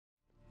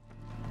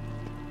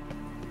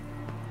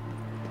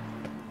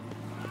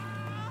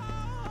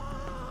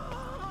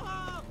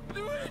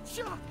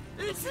Witcher!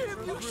 It's him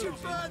you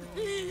should burn!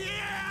 He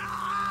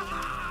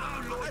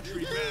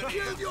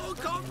killed your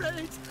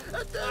comrades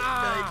and then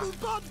fatal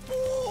but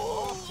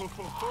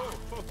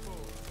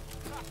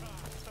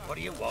What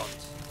do you want?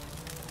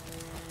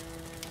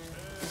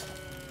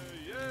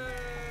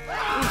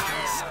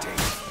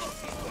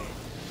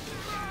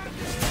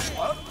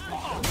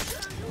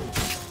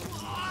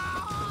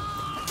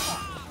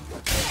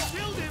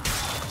 killed him!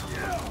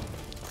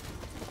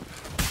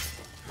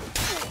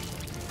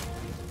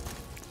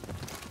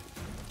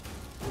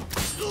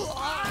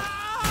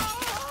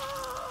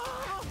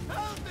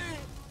 Help me!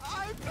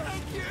 I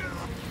beg you!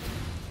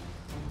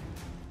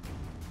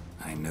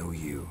 I know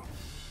you.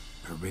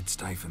 Rit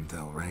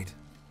Stiefenthal, right?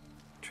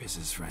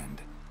 Triss's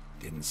friend.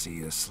 Didn't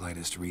see the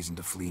slightest reason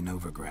to flee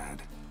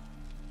Novigrad.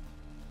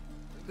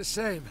 The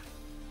same.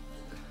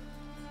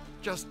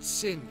 Just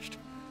singed.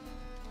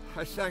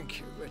 I thank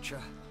you,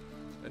 Witcher.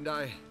 And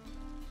I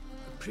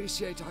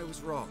appreciate I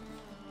was wrong.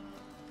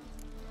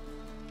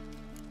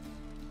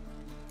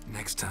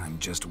 Next time,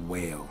 just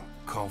wail.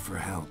 Call for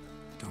help.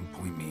 Don't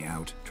point me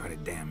out. Try to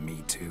damn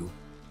me too.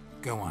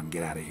 Go on,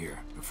 get out of here,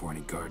 before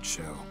any guards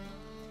show.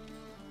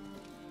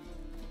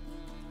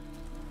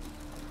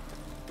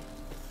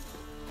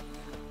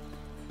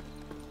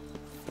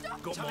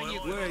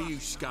 Where are you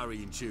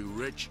scurrying to,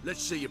 Rich?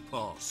 Let's see your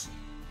pass.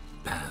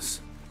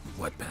 Pass?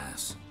 What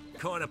pass?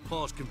 Kind of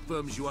pass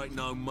confirms you ain't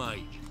no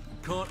mage.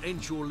 Can't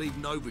enter or leave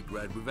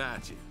Novigrad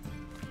without it.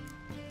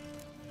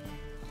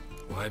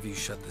 Why have you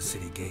shut the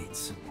city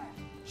gates?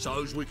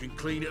 So's we can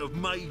clean it of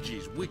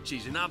mages,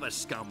 witches and other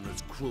scum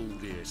that's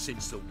crawled here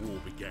since the war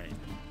began.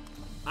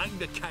 Aim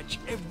to catch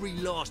every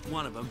last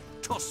one of them,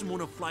 toss them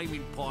on a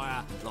flaming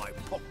pyre like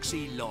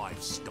poxy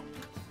livestock.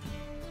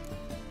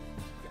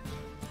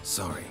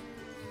 Sorry,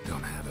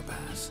 don't have a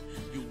pass.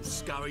 You'll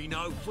scurry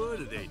no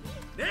further then.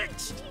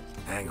 Next!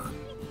 Hang on.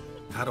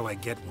 How do I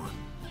get one?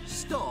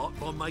 Start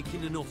by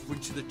making an offering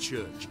to the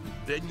church.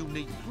 Then you'll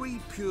need 3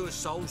 pure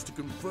souls to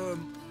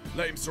confirm...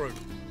 Let him through.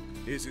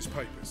 Here's his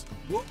papers.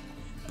 What?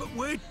 But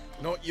we're...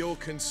 Not your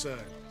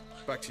concern.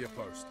 Back to your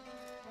post.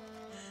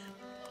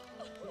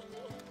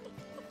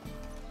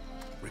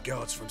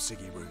 Regards from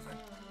Siggy Reuven.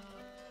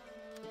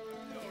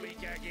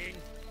 Lollygagging.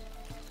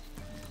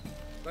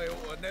 They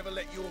ought to never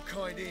let your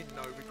kind in,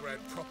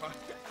 Novigrad proper.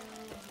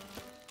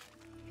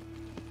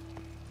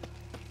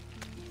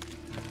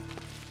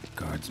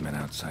 Guardsmen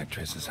outside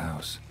Triss's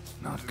house.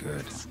 Not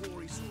good.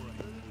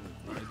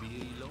 Maybe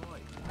he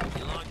lied.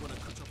 You like when I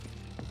cut off...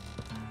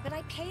 But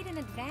I paid in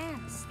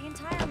advance, the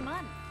entire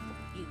month.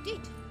 You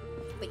did,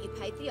 but you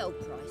paid the old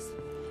price.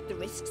 The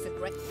risks are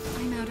great.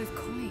 I'm out of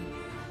coin.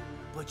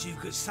 But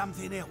you've got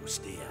something else,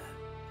 dear.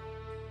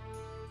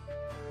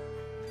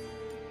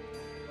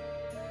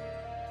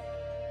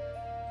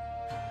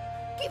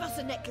 Give us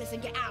a necklace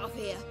and get out of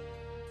here.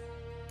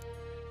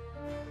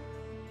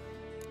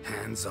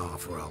 Hands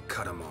off or I'll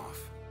cut them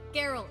off.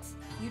 Geralt,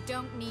 you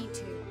don't need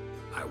to.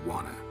 I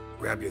wanna.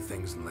 Grab your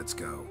things and let's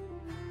go.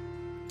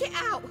 Get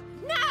out!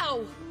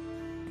 Now!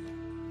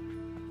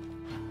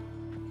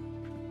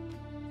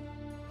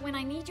 When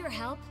I need your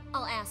help,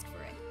 I'll ask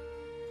for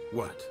it.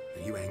 What?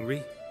 Are you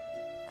angry?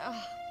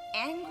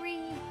 Angry?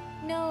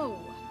 No.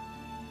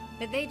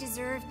 But they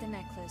deserved the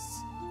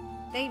necklace.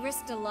 They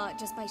risked a lot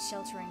just by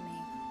sheltering me.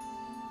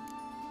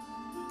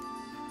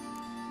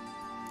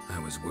 I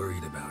was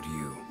worried about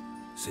you.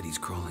 City's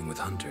crawling with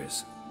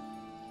hunters.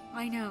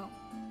 I know.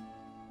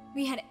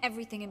 We had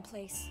everything in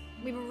place.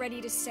 We were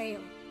ready to sail.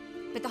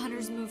 But the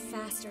hunters moved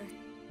faster.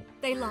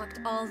 They locked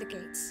all the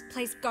gates,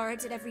 placed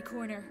guards at every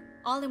corner,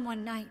 all in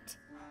one night.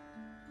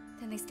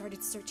 Then they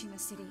started searching the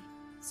city,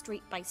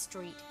 street by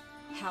street,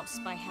 house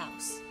by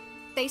house.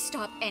 They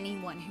stop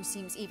anyone who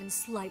seems even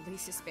slightly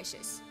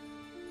suspicious.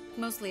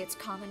 Mostly it's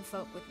common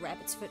folk with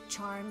rabbit's foot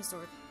charms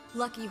or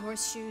lucky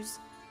horseshoes.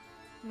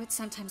 But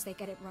sometimes they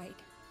get it right.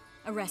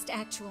 Arrest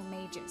actual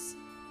mages.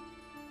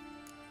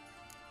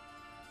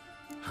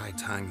 High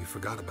time you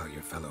forgot about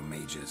your fellow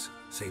mages.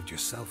 Saved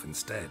yourself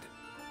instead.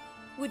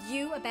 Would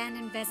you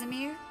abandon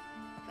Vesemir?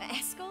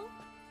 Eskel?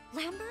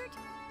 Lambert?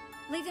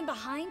 Leave them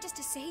behind just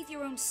to save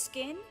your own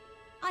skin?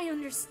 I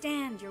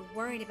understand you're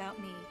worried about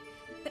me,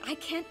 but I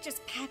can't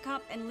just pack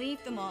up and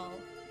leave them all.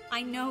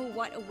 I know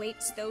what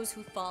awaits those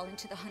who fall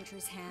into the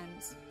hunter's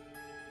hands.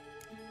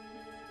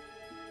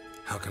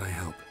 How can I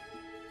help?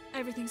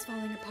 Everything's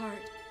falling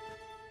apart.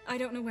 I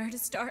don't know where to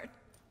start.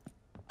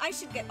 I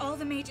should get all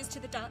the mages to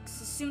the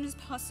docks as soon as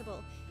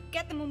possible.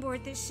 Get them on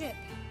board this ship.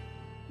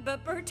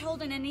 But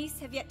Bertold and Anise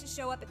have yet to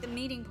show up at the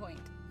meeting point.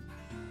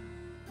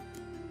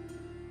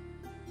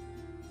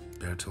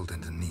 Bertold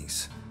and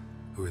Anise.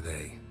 Who are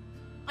they?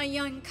 A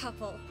young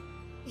couple.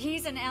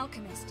 He's an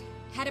alchemist.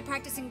 Had a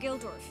practice in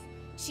Gildorf.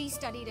 She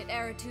studied at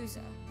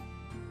Aretusa.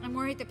 I'm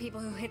worried the people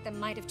who hit them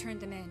might have turned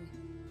them in.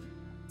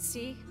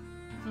 See?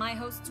 My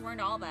hosts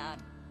weren't all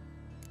bad.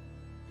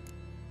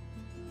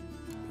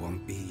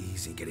 Won't be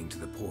easy getting to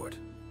the port.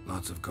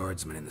 Lots of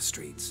guardsmen in the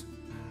streets.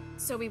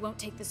 So we won't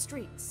take the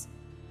streets.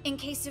 In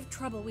case of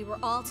trouble, we were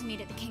all to meet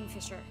at the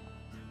Kingfisher.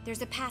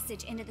 There's a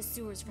passage into the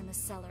sewers from the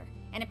cellar,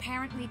 and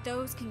apparently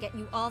those can get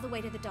you all the way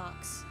to the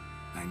docks.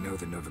 I know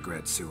the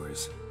Novigrad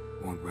sewers.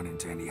 Won't run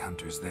into any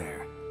hunters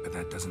there, but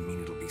that doesn't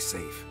mean it'll be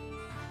safe.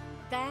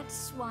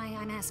 That's why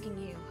I'm asking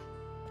you.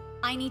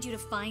 I need you to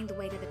find the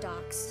way to the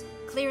docks,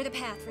 clear the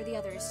path for the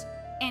others,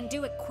 and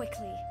do it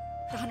quickly.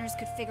 The hunters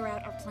could figure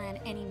out our plan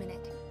any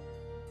minute.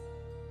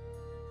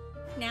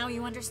 Now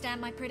you understand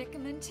my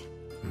predicament?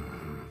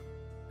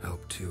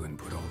 Help two and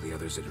put all the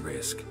others at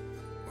risk.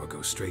 Or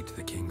go straight to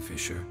the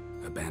Kingfisher,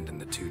 abandon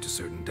the two to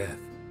certain death.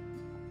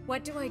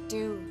 What do I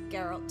do,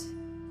 Geralt?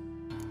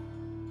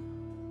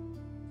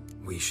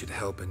 We should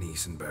help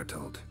Anise and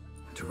Bertold.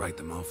 To write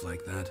them off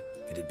like that,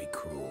 it'd be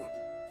cruel.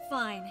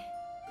 Fine.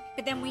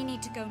 But then we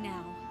need to go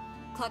now.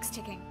 Clock's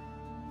ticking.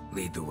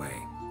 Lead the way.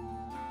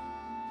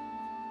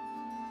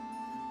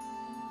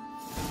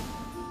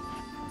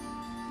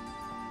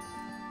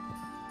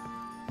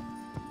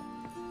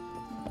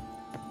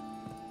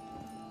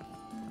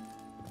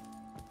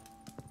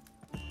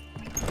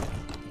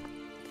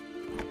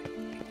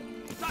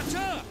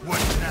 What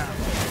now?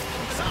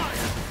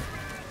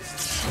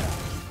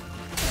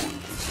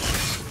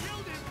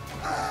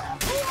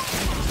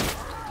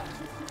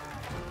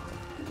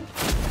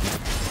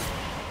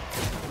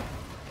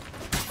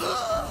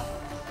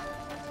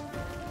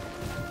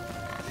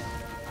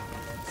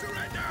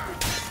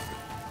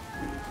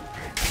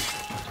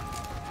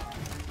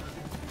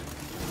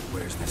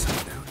 Where's this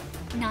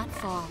hideout? Not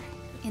far.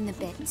 In the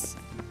bits.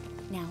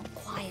 Now,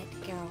 quiet,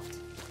 Geralt.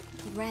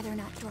 We'd rather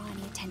not draw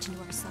any attention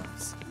to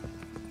ourselves.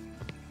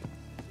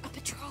 A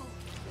patrol.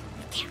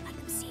 We can't let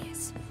them see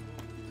us.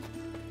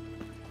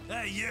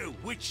 Hey, you,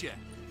 Witcher.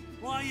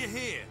 Why are you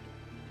here?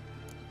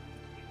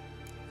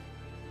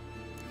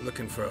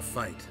 Looking for a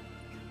fight.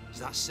 Is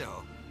that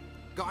so?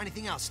 Got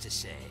anything else to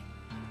say?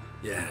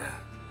 Yeah,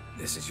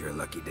 this is your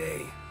lucky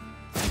day.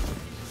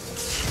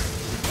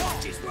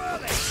 Watch his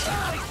whirling!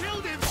 I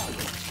killed him!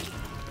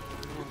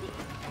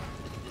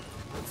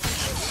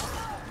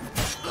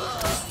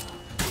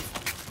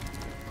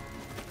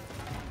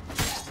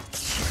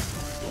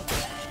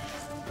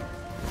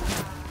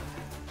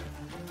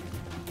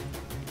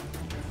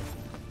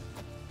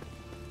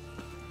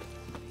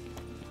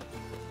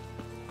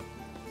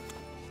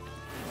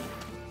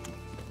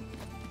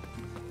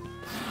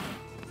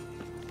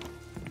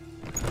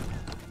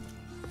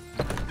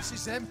 This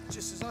is them,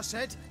 just as I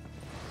said.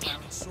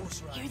 Damn it.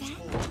 Sorcerer. Hear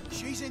that?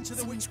 She's into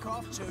the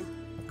witchcraft too.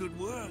 Good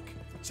work.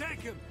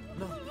 Take him.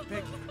 No,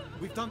 beg you.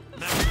 We've done.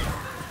 No.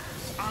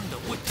 Under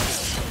Witcher.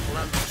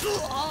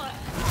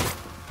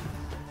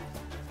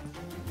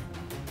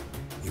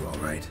 You all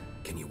right?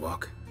 Can you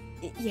walk?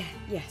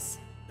 Yes.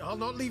 I'll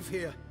not leave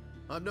here.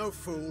 I'm no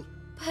fool.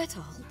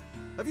 Bertold?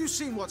 Have you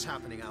seen what's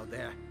happening out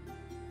there?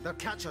 They'll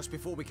catch us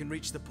before we can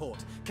reach the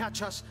port.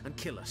 Catch us and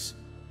kill us.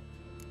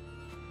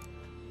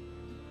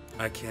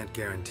 I can't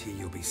guarantee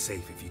you'll be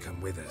safe if you come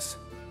with us,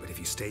 but if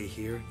you stay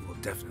here, you will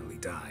definitely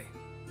die.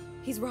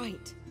 He's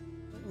right.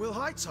 We'll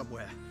hide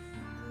somewhere.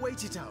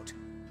 Wait it out.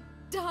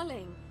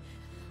 Darling,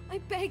 I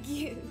beg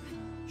you.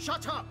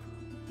 Shut up!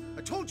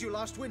 I told you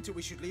last winter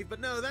we should leave,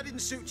 but no, that didn't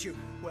suit you.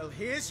 Well,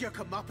 here's your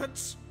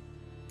comeuppance.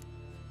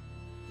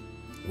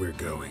 We're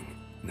going,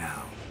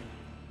 now.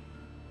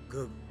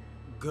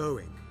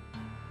 Going?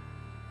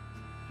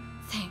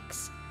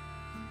 Thanks.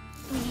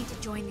 We need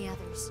to join the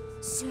others,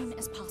 soon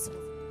as possible.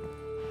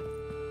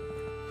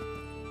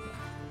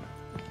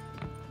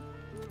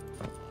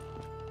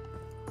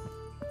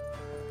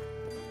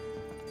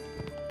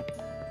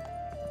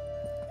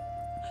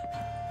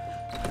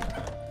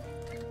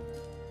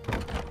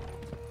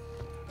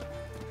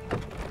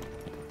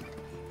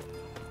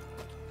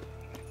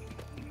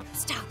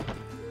 Stop.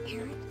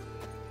 Hear it?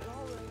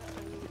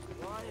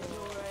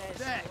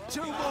 There,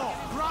 two more!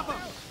 Grab them!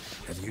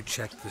 Have you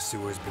checked the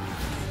sewers beneath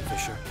the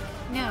Kingfisher?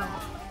 No.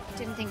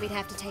 Didn't think we'd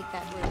have to take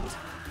that route.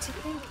 To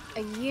think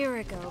a year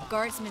ago,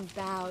 guardsmen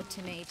bowed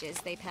to mages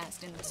they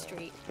passed in the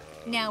street.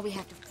 Now we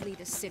have to flee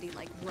the city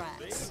like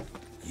rats.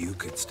 You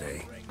could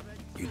stay.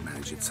 You'd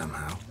manage it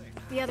somehow.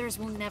 The others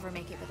will never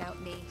make it without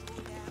me.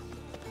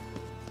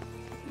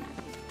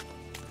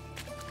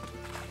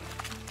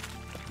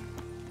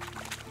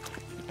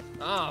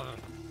 Ah.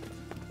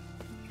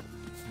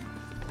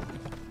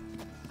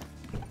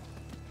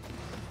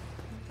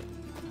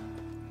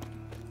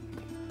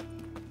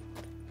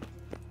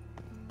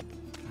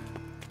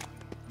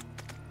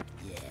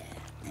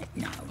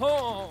 No.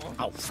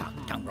 Oh, Fuck,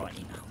 don't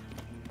rightly know.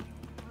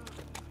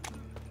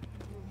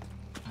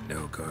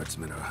 No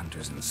guardsmen or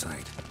hunters in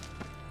sight.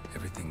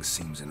 Everything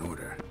seems in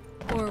order.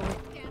 Forward.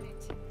 Damn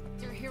it.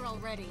 They're here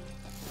already.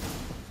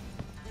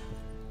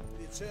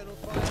 The eternal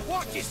fire.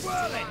 Watch his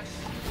whirling!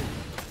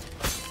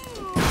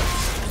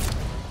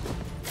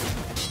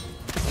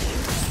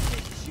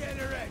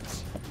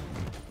 Degenerates!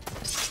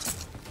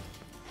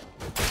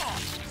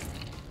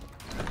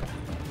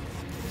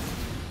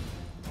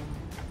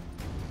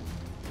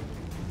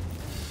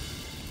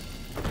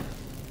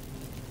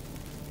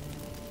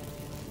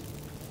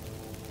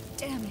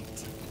 Damn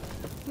it.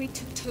 We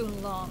took too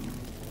long.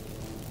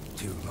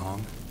 Too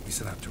long? We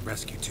set out to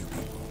rescue 2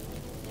 people.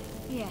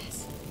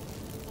 Yes.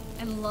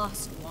 And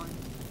lost one.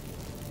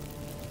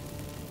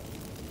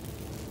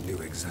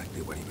 Knew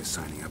exactly what he was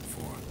signing up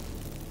for.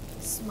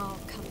 Small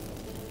comfort.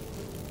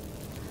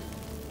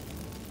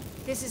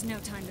 This is no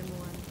time to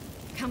mourn.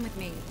 Come with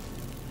me.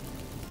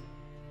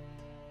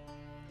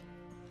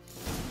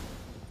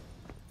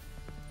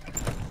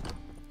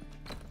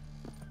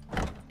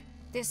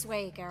 This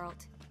way,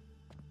 Geralt.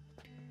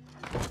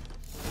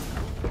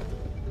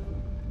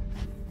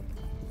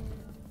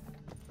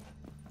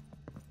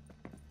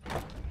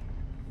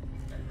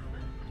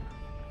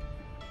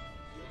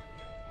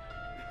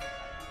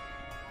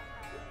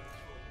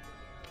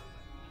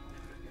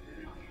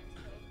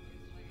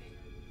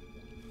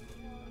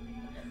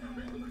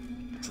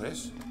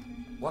 Triss,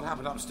 what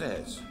happened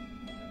upstairs?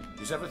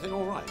 Is everything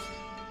all right?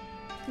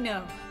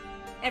 No,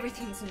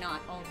 everything's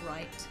not all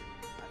right.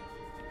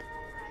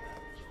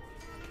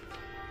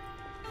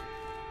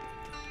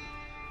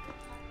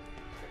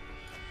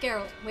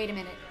 Geralt, wait a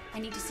minute. I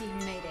need to see who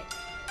made it.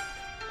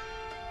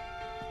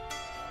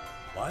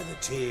 Why the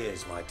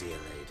tears, my dear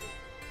lady?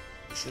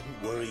 You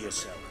shouldn't worry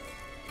yourself.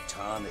 It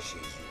tarnishes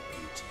your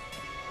beauty.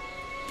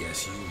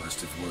 Guess you must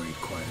have worried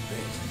quite a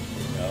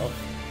bit. No,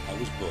 I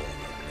was born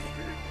ugly.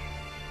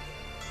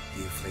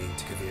 You fleeing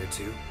to Kavir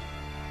too?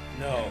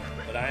 No,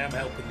 but I am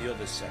helping the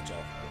others set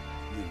off.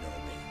 You know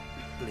me.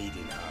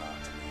 Bleeding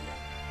heart.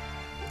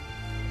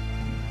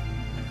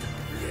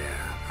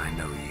 Yeah, I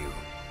know you.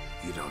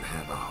 You don't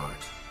have a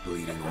heart,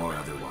 bleeding or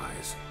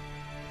otherwise.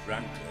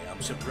 Frankly,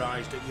 I'm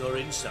surprised at your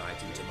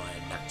insight into my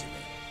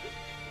anatomy.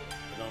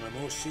 But on a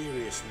more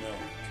serious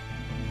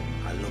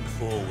note, I look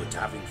forward to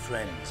having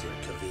friends in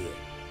Kavir,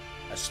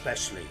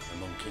 especially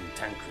among King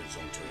Tancred's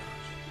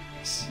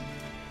entourage.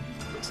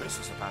 Triss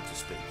is about to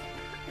speak.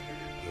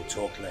 We'll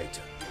talk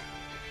later.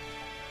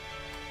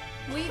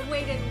 We've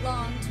waited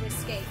long to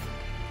escape.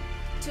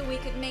 Till we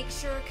could make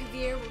sure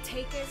Kavir will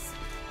take us.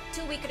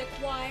 Till we could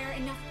acquire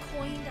enough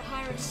coin to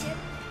hire a ship.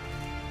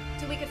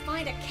 Till we could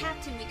find a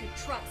captain we could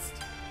trust.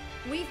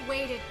 We've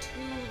waited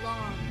too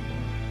long.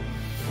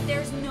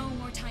 There's no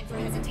more time for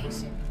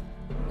hesitation.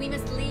 We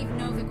must leave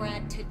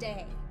Novigrad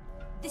today.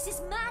 This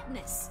is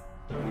madness!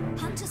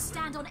 Hunters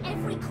stand on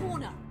every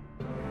corner.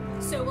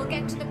 So we'll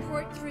get to the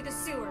port through the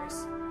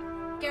sewers.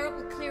 Geralt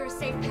will clear a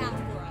safe path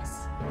for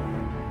us.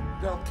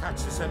 They'll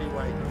catch us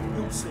anyway.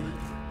 You'll see.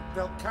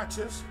 They'll catch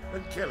us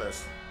and kill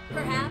us.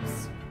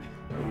 Perhaps.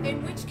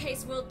 In which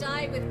case we'll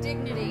die with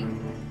dignity.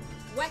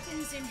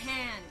 Weapons in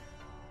hand.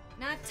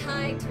 Not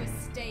tied to a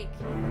stake,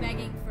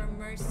 begging for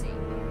mercy.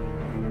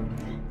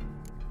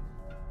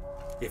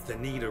 If the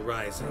need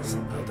arises,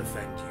 I'll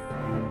defend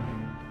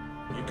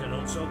you. You can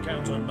also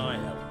count on my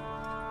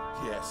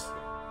help. Yes.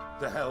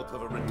 The help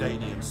of a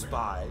Redanian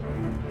spy,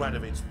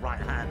 Radovic's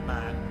right-hand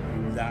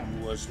man. That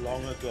was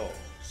long ago,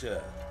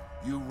 sir.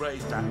 You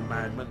raised that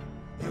madman.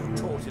 You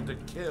taught him to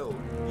kill.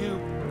 You...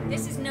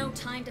 This is no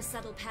time to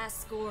settle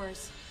past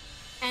scores.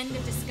 End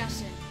of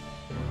discussion.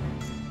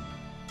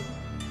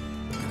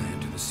 I'm gonna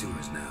enter the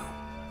sewers now.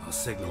 I'll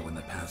signal when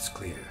the path's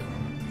clear.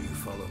 You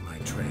follow my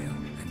trail,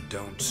 and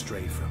don't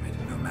stray from it,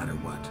 no matter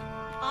what.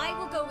 I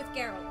will go with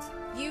Geralt.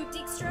 You,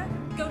 Dijkstra,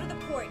 go to the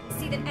port and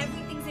see that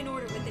everything's in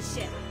order with the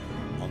ship.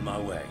 On my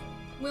way.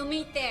 We'll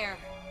meet there.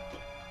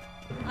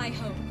 I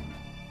hope.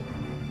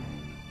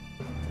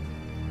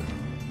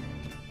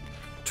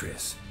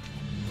 Triss,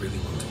 really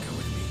want to go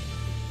with me?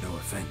 No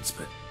offense,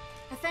 but...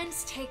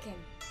 Offense taken.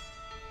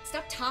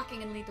 Stop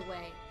talking and lead the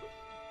way.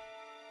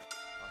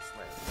 I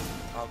swear,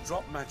 I'll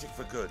drop magic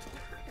for good.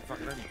 If I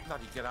can only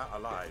bloody get out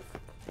alive.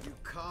 You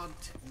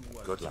can't, you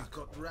won't. Good luck.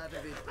 You've got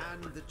Radovid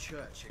and the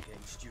church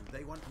against you.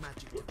 They want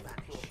magic to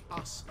vanish.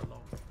 Us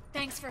along.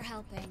 Thanks for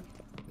helping.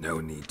 No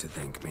need to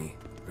thank me,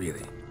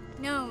 really.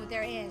 No,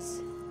 there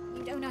is.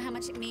 You don't know how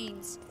much it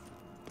means.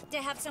 To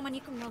have someone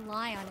you can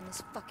rely on in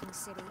this fucking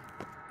city.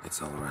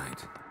 It's all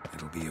right.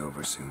 It'll be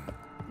over soon.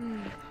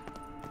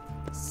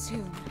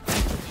 Soon.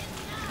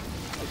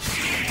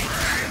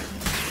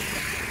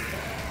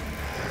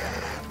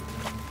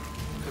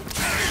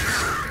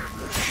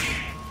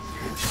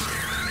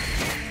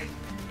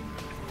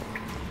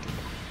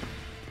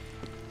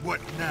 What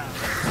now?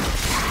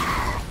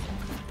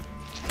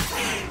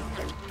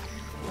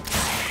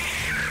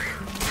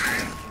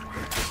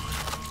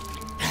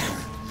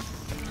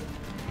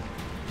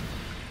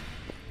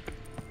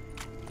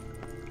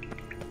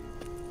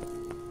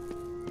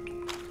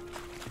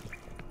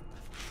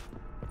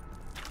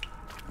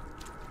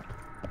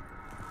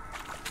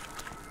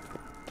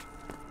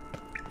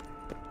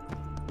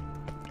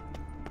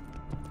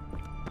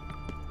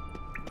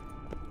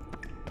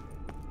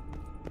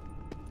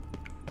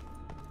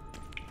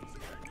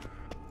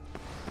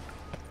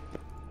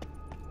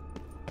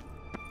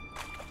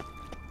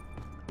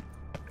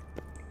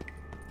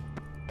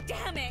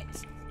 Damn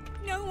it!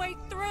 No way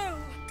through!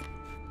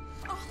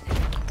 Oh.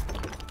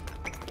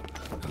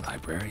 The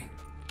library?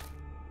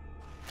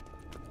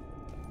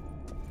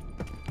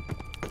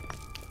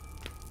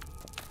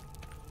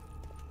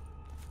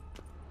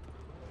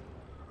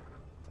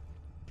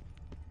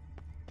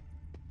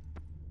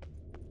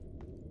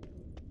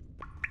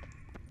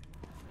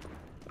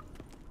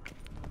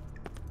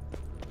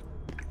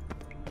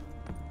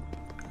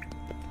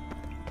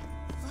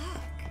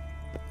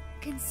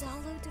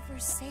 Gonzalo de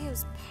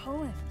Verseo's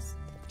poems.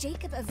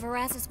 Jacob of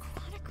Varaz's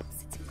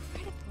chronicles. It's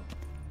incredible.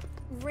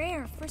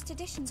 Rare, first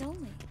editions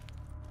only.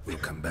 We'll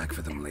come back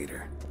for them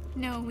later.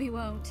 No, we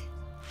won't.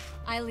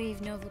 I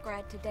leave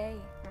Novigrad today,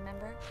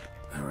 remember?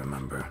 I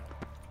remember.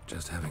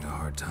 Just having a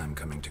hard time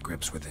coming to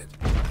grips with it.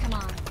 Come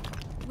on.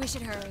 We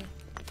should hurry.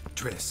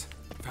 Triss,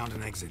 found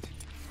an exit.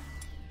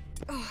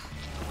 Oh,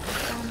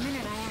 for a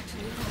minute I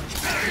actually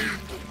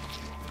thought.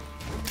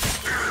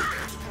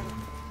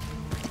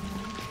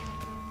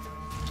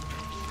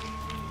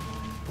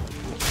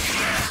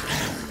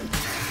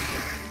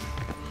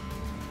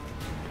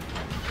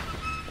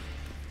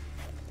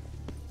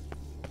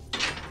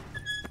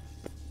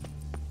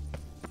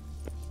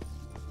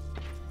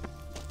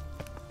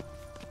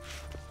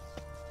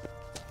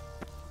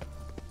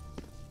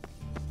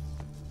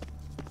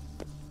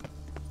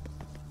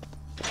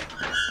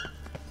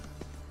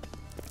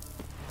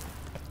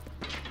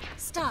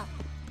 Stop.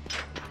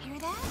 Hear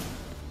that?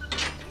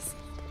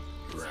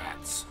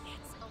 Rats.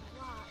 It's a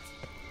lot.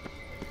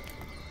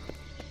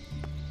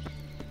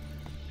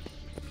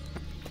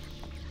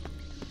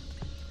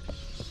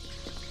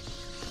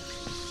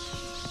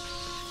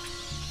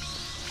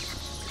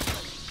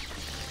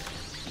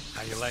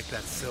 How you like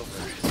that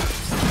silver?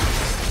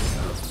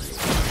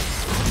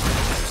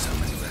 So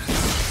many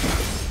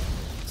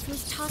rats.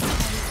 Who's Toussaint?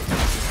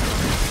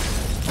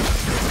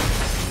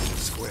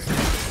 Square.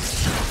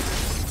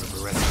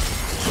 The rest.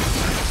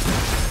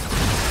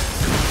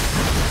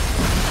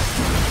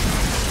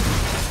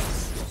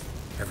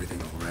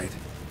 Everything all right?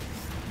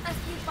 A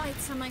few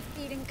bites on my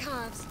feet and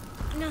calves.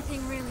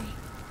 Nothing really.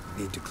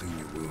 Need to clean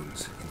your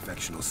wounds.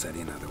 Infection will set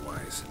in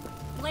otherwise.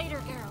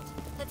 Later, Geralt.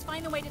 Let's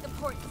find the way to the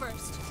port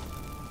first.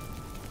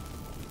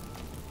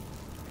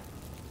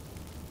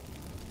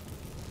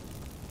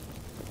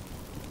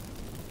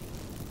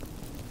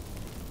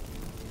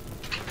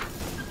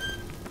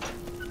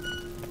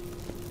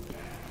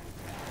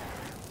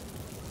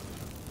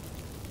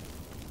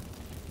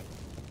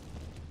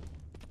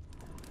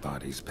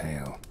 Body's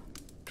pale.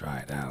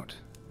 Dried out.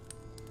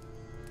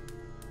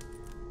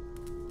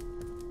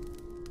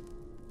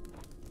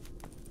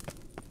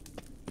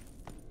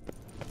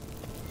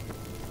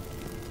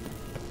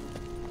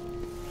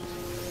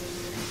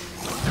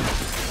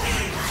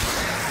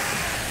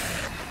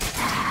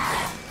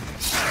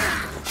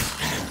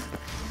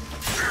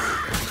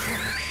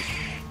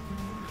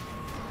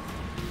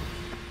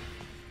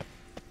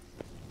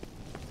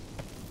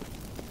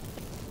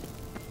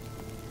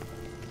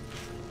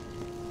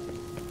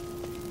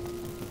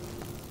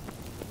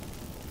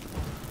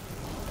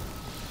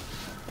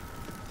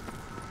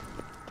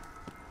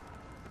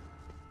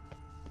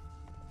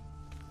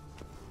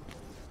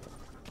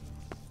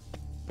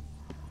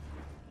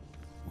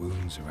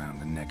 Wounds around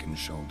the neck and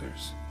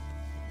shoulders.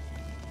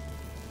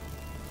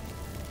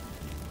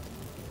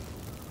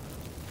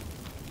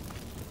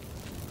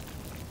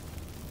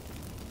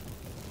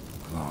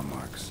 Claw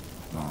marks,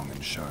 long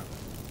and sharp.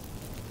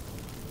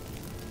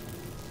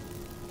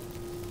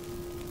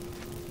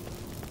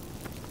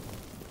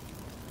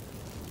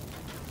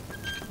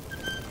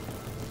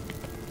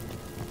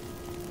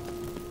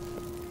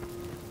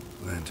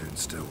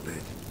 Lantern's still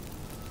lit.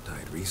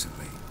 Died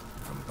recently,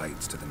 from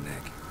bites to the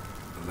neck.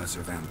 A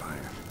lesser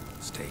vampire.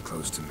 Stay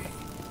close to me.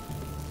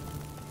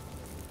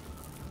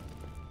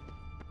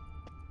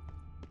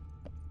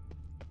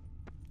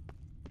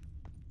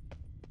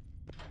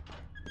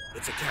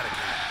 It's a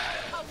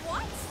catacomb. A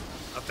what?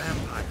 A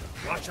vampire.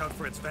 Watch out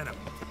for its venom.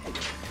 This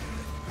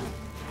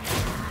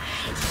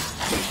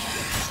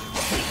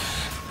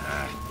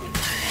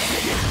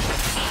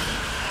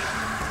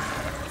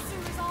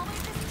room is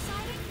always this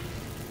exciting?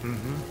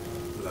 Mm-hmm.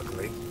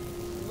 Luckily.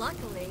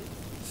 Luckily.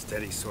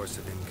 Steady source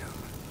of income.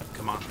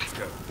 Come on, let's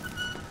go.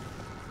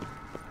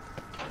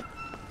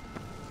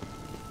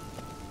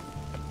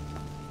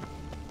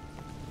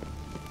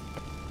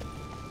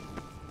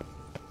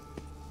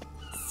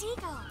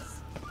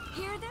 Seagulls!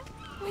 Hear them?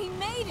 We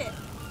made it!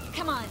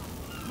 Come on.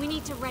 We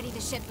need to ready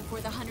the ship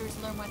before the hunters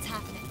learn what's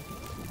happening.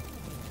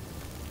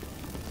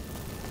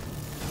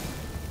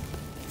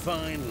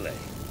 Finally.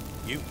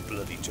 You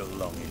bloody took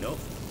long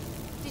enough.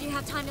 Did you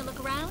have time to look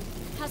around?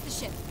 How's the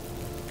ship?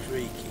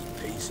 Creaky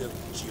piece of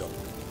junk.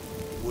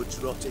 Wood's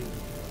rotting,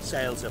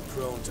 sails are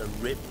prone to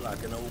rip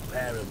like an old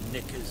pair of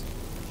knickers,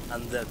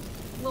 and the...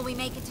 Will we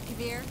make it to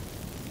Kavir?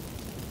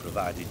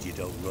 Provided you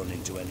don't run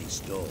into any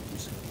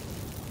storms.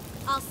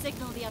 I'll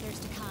signal the others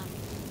to come.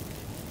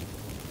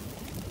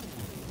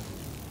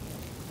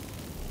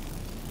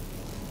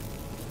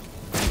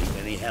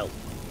 Need any help?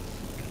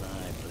 Can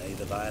I play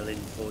the violin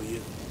for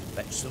you?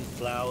 Fetch some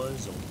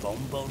flowers or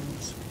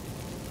bonbons?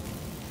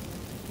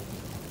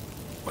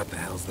 What the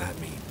hell's that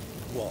mean?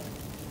 What?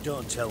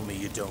 Don't tell me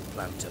you don't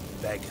plan to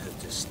beg her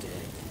to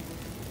stay.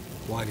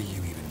 Why do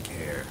you even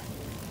care?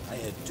 I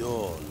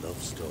adore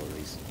love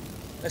stories.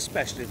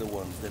 Especially the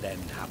ones that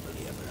end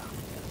happily ever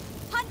after.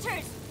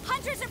 Hunters!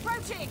 Hunters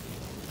approaching!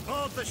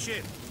 Hold the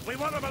ship! We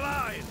want them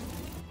alive!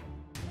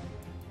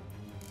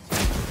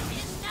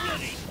 Enough!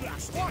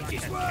 Watch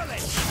it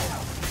whirling!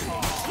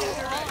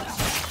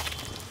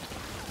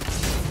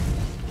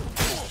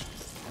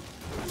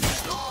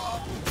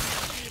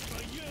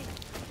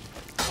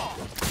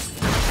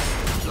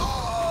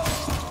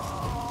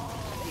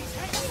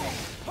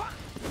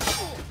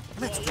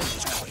 Let's do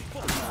this quick.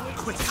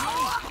 Quick.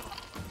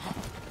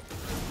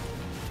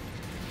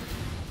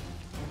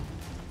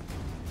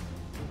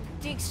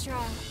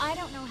 Dijkstra, I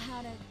don't know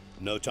how to...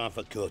 No time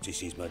for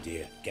courtesies, my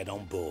dear. Get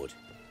on board.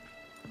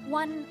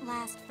 One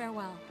last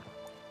farewell.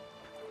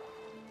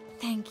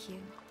 Thank you.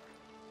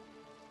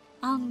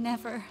 I'll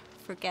never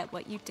forget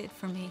what you did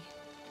for me.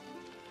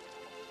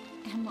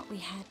 And what we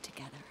had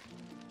together.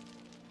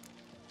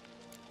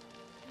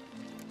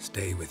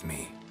 Stay with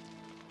me.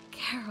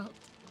 Geralt,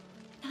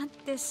 not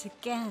this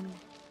again.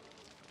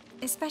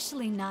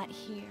 Especially not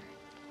here.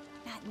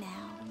 Not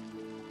now.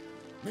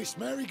 Miss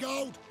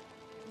Marigold,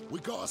 we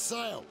got a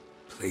sail.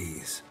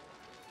 Please.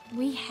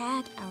 We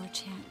had our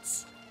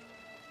chance.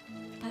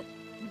 But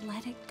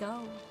let it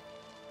go.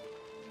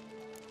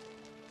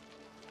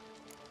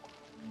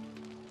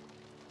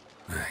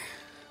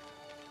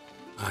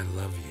 I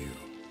love you.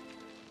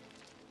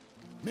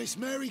 Miss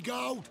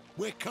Marigold,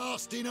 we're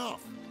casting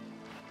off.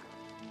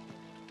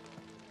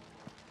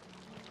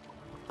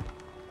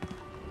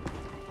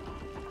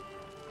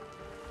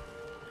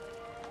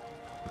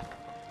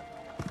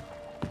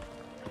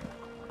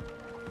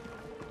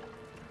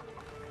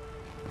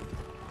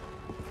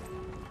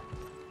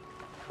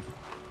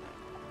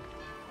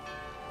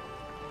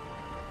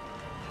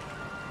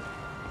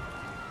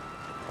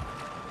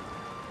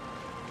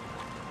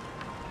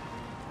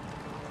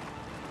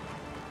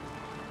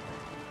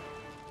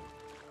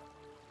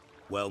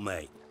 Well,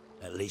 mate,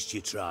 at least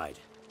you tried.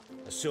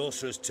 A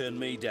sorcerer's turned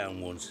me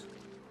down once.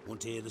 Want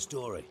to hear the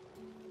story?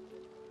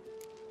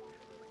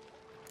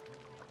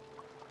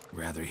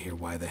 Rather hear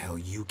why the hell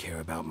you care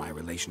about my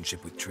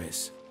relationship with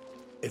Triss.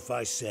 If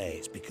I say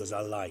it's because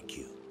I like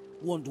you,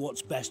 want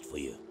what's best for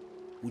you,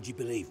 would you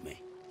believe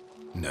me?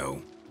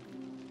 No.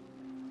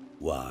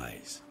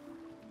 Wise.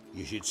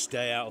 You should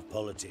stay out of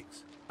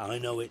politics. I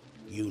know it,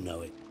 you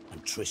know it,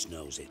 and Triss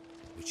knows it,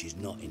 which is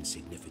not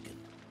insignificant.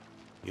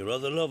 Your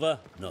other lover,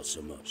 not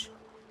so much.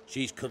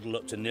 She's cuddled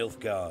up to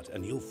Nilfgaard,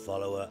 and you'll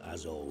follow her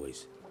as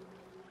always.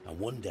 And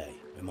one day,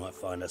 we might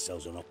find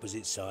ourselves on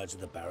opposite sides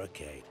of the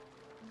barricade.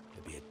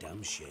 It'd be a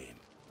damn shame.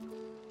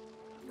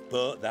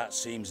 But that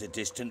seems a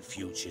distant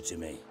future to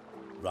me.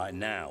 Right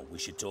now, we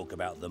should talk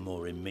about the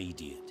more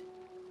immediate.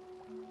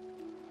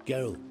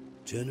 Geralt,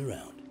 turn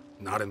around.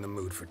 Not in the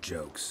mood for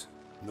jokes.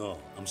 No,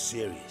 I'm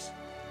serious.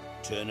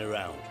 Turn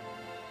around.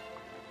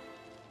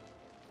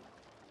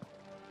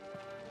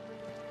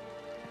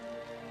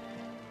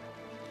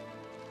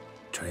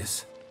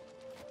 Triss?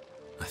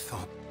 I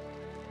thought...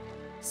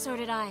 So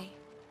did I.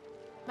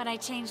 But I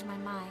changed my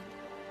mind.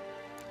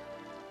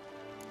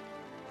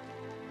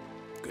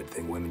 Good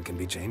thing women can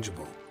be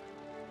changeable.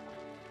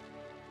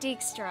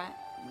 Dijkstra,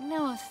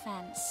 no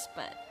offense,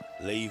 but...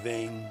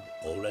 Leaving,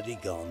 already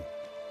gone.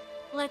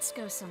 Let's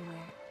go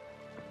somewhere.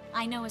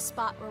 I know a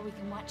spot where we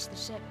can watch the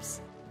ships.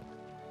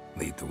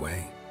 Lead the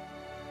way.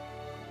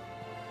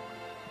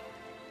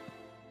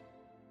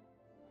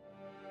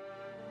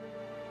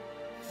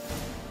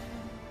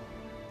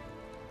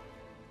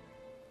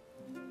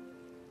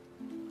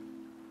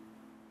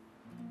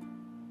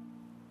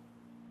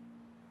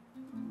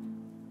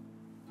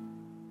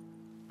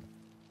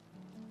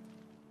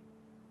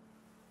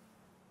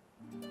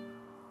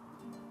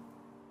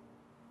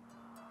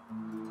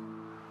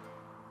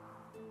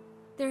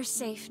 They're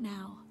safe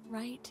now,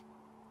 right?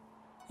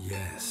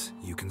 Yes,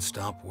 you can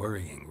stop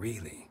worrying,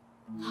 really.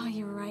 Oh,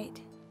 you're right.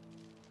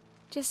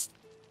 Just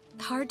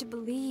hard to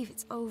believe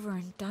it's over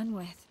and done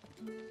with.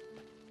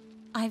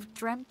 I've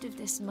dreamt of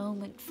this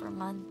moment for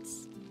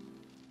months.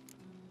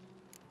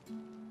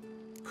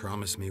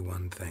 Promise me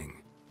one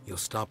thing. You'll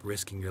stop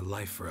risking your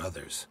life for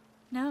others.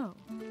 No.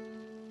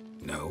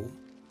 No?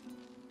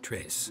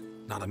 Triss,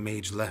 not a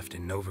mage left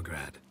in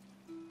Novigrad.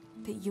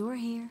 But you're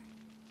here.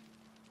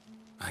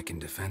 I can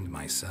defend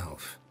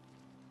myself.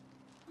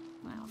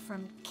 Well,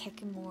 from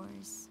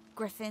Kickamores,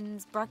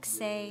 Griffins,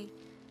 Bruxay,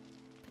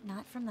 but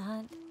not from the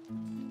hunt.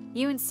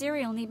 You and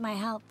Ciri will need my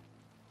help,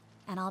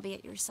 and I'll be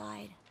at your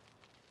side.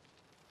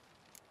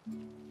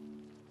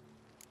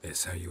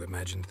 This how you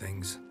imagine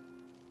things?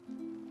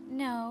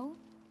 No.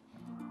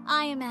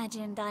 I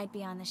imagined I'd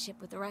be on the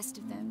ship with the rest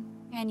of them,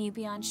 and you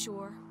be on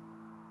shore,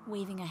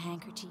 waving a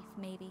handkerchief,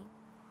 maybe.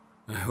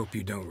 I hope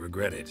you don't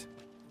regret it,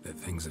 that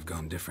things have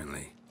gone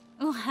differently.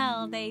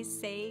 Well, they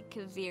say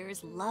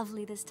Kavir's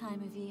lovely this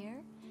time of year,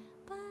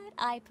 but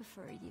I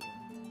prefer you.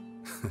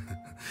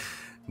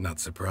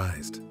 Not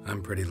surprised.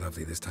 I'm pretty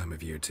lovely this time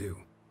of year, too.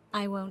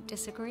 I won't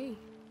disagree.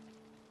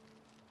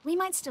 We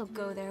might still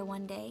go there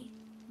one day,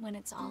 when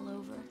it's all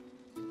over.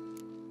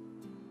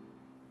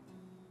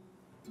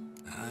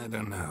 I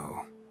don't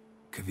know.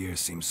 Kavir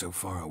seems so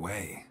far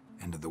away.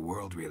 End of the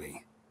world,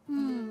 really.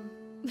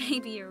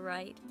 Maybe you're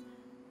right.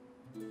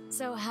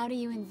 So how do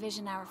you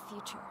envision our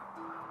future?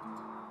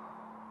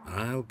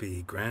 I'll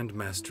be Grand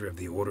Master of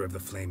the Order of the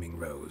Flaming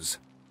Rose.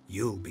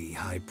 You'll be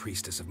High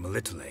Priestess of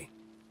Melitele.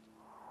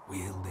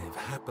 We'll live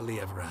happily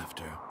ever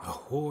after, a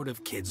horde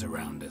of kids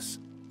around us.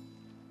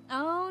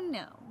 Oh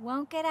no,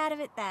 won't get out of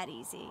it that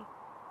easy.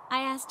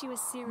 I asked you a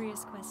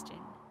serious question.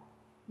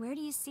 Where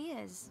do you see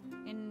us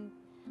in,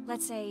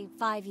 let's say,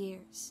 5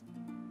 years?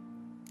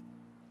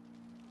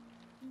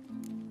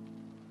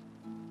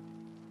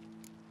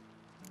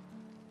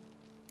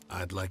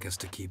 I'd like us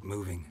to keep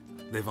moving,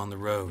 live on the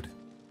road,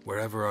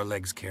 wherever our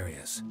legs carry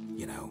us.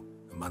 You know,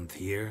 a month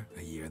here,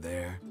 a year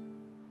there.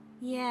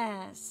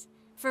 Yes,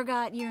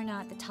 forgot you're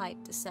not the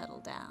type to settle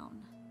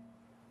down.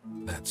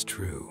 That's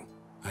true.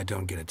 I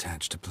don't get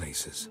attached to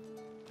places.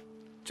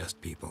 Just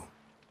people.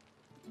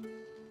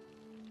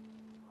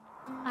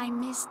 I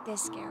missed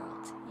this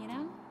Geralt, you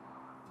know?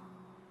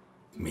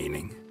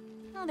 Meaning?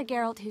 Oh, the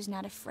Geralt who's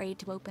not afraid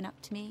to open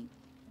up to me.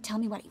 Tell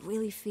me what he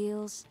really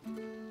feels,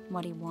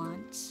 what he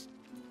wants.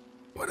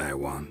 What I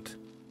want.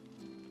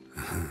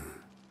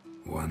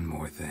 One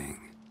more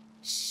thing.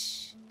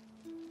 Shh.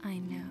 I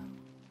know.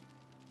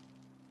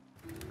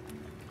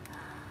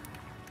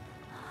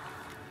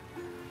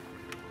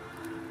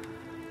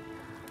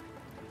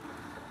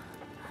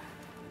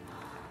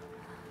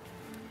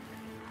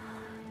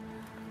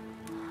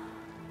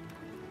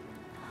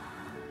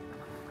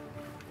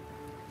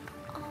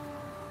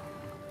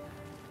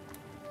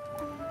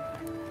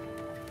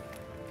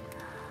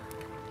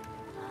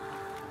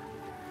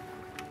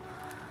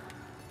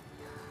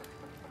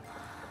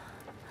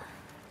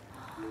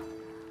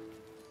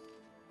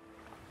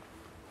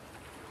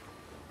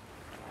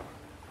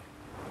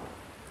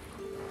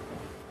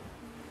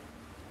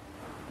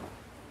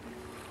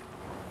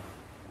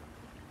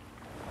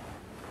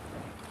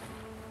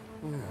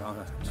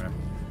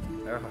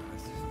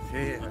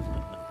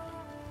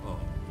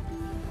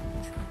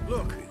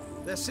 Look,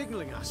 they're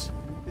signaling us.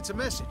 It's a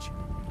message.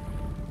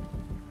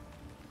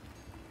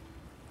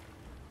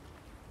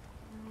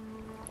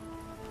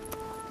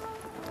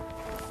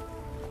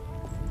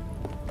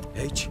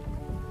 H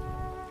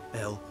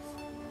L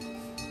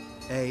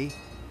A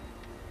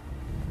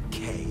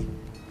K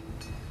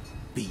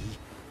B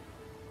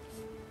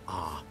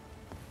R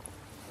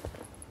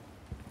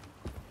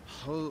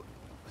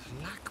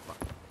Lakba.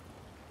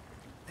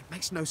 It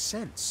makes no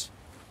sense.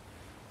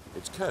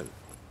 It's code.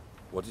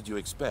 What did you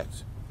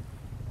expect?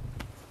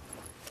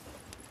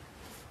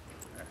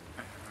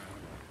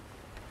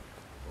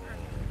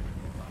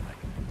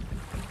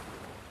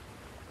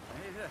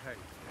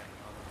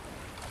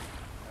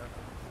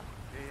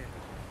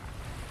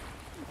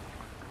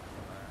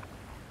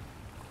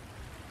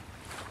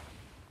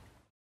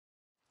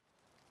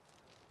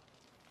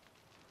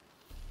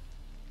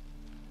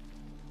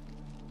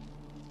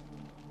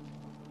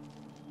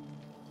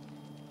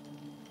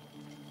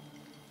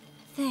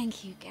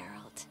 Thank you,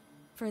 Geralt,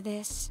 for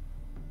this,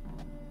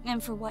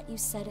 and for what you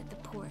said at the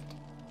port.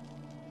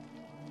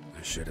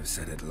 I should have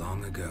said it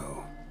long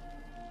ago.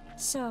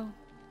 So,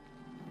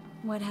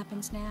 what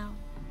happens now?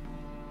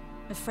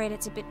 Afraid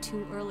it's a bit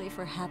too early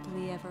for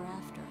happily ever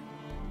after.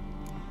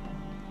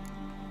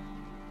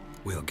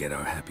 We'll get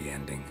our happy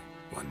ending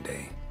one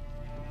day.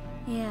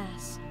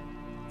 Yes,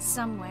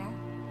 somewhere,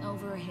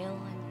 over hill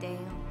and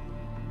dale.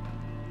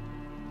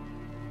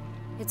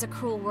 It's a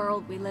cruel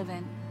world we live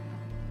in.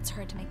 It's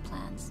hard to make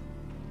plans.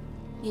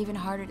 Even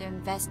harder to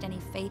invest any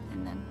faith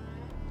in them.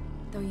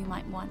 Though you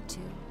might want to,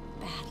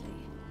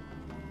 badly.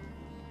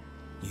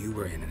 You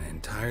were in an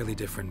entirely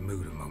different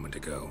mood a moment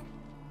ago.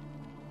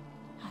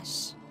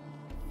 Hush.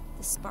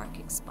 The spark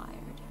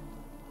expired.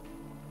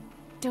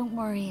 Don't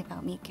worry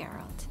about me,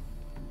 Geralt.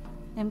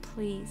 And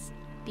please,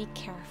 be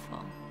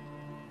careful.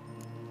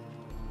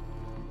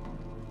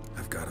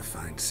 I've got to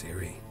find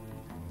Ciri.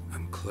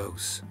 I'm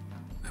close.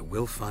 I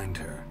will find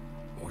her.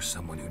 Or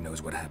someone who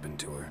knows what happened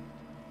to her.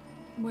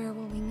 Where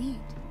will we meet?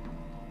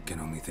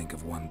 Can only think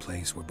of one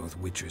place where both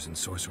witchers and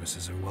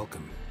sorceresses are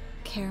welcome.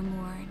 Kaer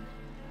Morhen.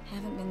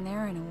 Haven't been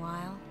there in a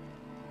while.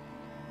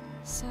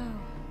 So,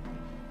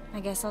 I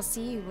guess I'll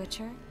see you,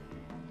 Witcher.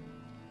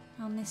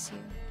 I'll miss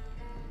you.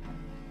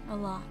 A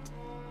lot.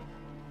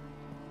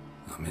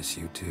 I'll miss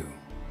you too.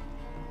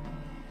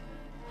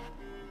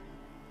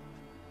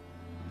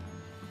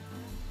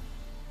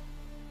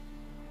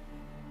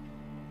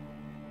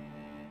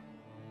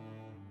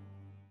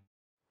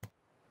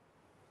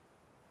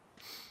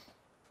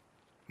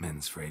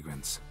 Men's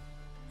fragrance,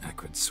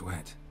 acrid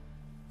sweat,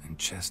 and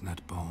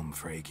chestnut balm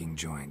for aching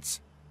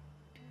joints.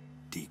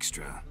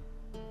 Dijkstra.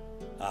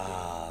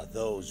 Ah,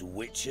 those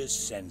witches'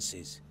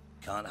 senses.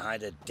 Can't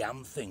hide a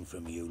damn thing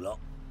from you lot.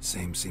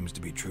 Same seems to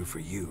be true for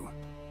you.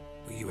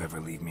 Will you ever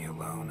leave me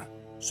alone?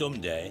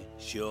 Someday,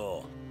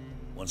 sure.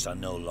 Once I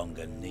no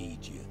longer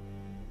need you.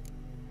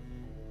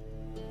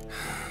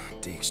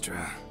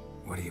 Dijkstra,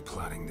 what are you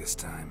plotting this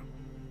time?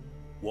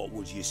 What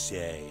would you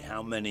say?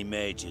 How many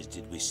mages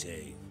did we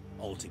save?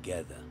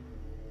 Altogether?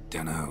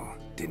 Dunno.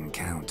 Didn't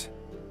count.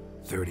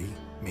 30,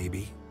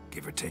 maybe?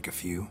 Give or take a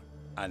few?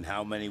 And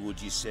how many would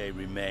you say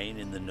remain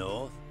in the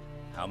north?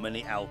 How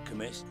many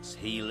alchemists,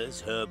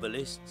 healers,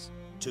 herbalists?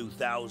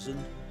 2,000?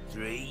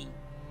 3?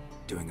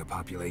 Doing a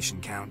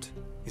population count?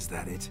 Is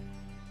that it?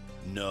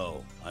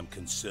 No, I'm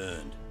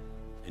concerned.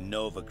 In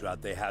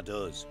Novigrad they had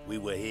us, we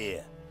were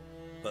here.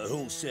 But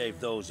who'll save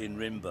those in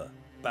Rimba?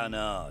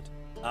 Banard,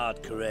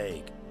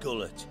 Ardcaraig,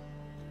 Gullet?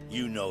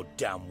 You know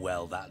damn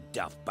well that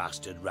daft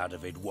bastard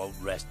Radovid won't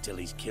rest till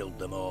he's killed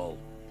them all.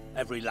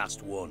 Every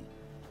last one.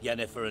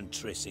 Yennefer and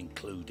Triss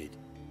included.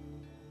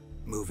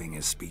 Moving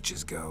as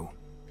speeches go.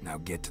 Now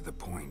get to the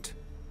point.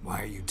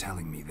 Why are you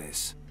telling me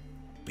this?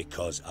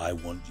 Because I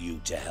want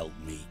you to help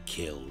me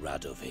kill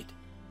Radovid.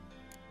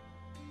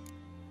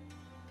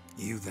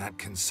 You that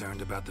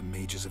concerned about the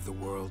mages of the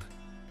world?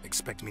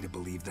 Expect me to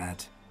believe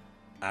that?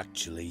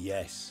 Actually,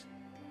 yes.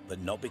 But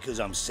not because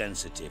I'm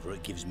sensitive or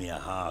it gives me a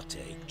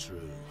heartache,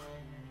 true.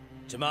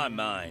 To my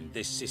mind,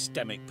 this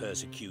systemic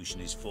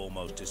persecution is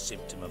foremost a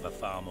symptom of a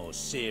far more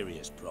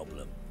serious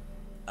problem.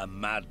 A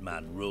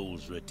madman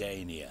rules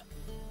Redania.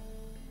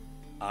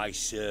 I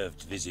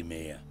served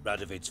Vizimir,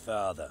 Radovid's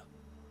father,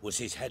 was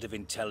his head of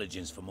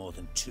intelligence for more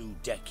than 2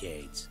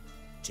 decades.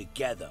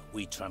 Together,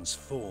 we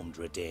transformed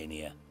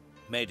Redania,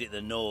 made it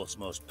the North's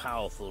most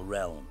powerful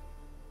realm.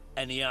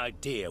 Any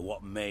idea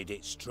what made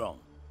it strong?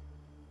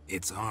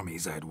 Its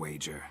armies, I'd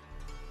wager.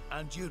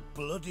 And you'd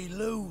bloody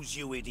lose,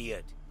 you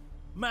idiot.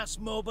 Mass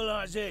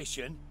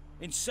mobilization,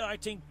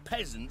 inciting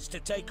peasants to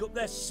take up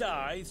their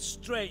scythes,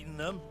 straighten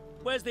them.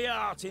 Where's the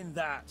art in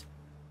that?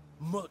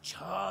 Much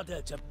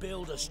harder to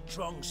build a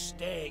strong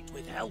state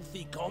with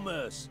healthy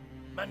commerce,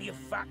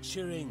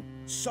 manufacturing,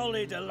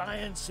 solid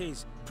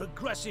alliances,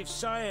 progressive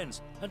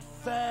science, and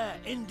fair,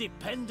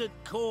 independent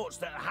courts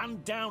that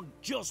hand down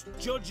just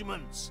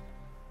judgments.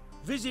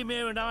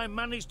 Vizimir and I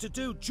managed to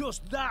do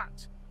just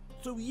that,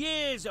 through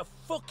years of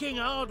fucking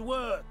hard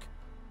work.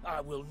 I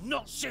will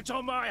not sit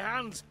on my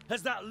hands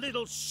as that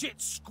little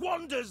shit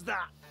squanders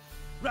that.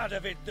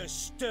 Radovid the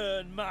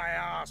stern, my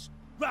arse.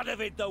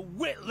 Radovid the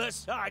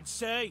witless, I'd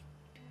say.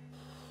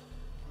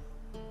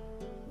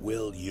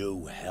 Will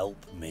you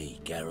help me,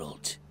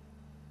 Geralt?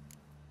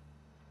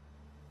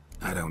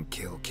 I don't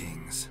kill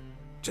kings.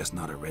 Just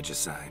not a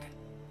regicide.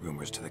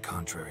 Rumors to the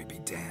contrary be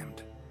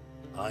damned.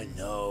 I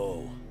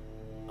know.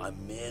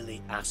 I'm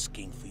merely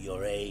asking for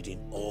your aid in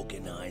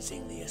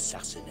organizing the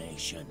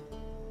assassination.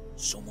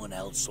 Someone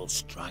else will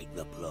strike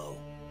the blow.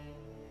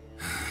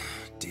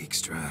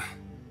 Dijkstra.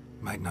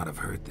 Might not have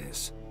heard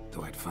this,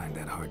 though I'd find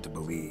that hard to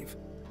believe.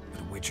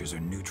 But Witchers are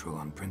neutral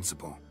on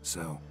principle,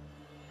 so...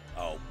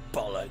 Oh,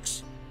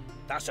 bollocks.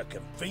 That's a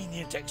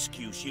convenient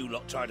excuse you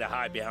lot try to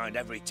hide behind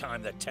every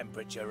time the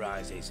temperature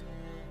rises.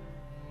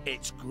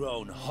 It's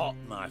grown hot,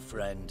 my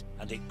friend,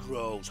 and it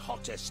grows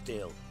hotter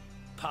still.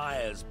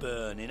 Pyres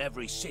burn in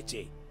every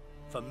city.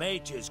 For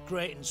mages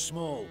great and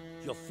small,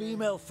 your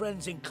female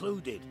friends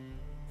included.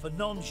 For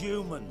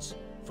non-humans,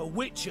 for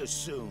witchers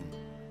soon.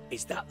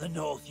 Is that the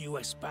North you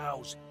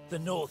espouse? The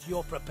North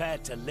you're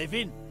prepared to live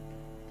in?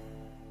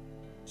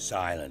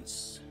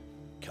 Silence.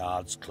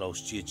 Cards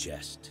close to your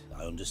chest,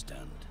 I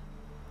understand.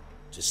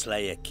 To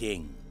slay a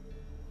king,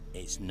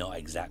 it's not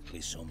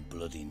exactly some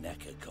bloody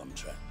necker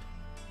contract.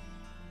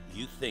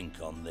 You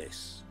think on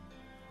this.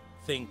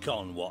 Think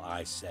on what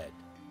I said.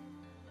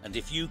 And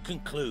if you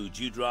conclude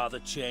you'd rather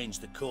change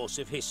the course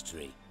of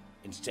history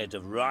instead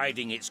of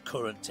riding its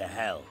current to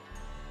hell,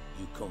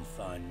 you come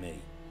find me.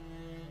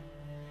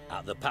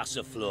 At the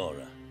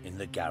Passiflora in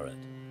the garret.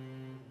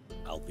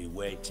 I'll be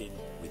waiting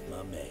with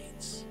my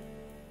maids.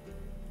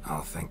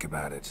 I'll think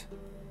about it.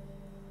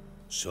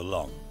 So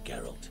long,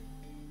 Geralt.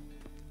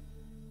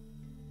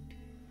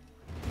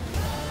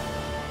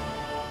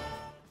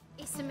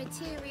 It's a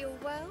material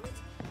world.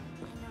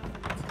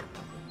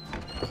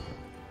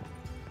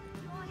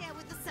 You're here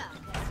with the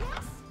circus,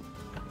 yes?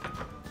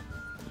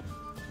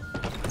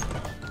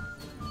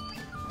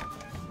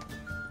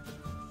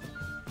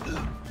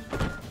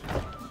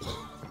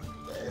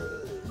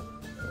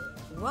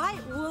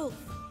 White Wolf,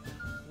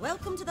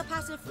 welcome to the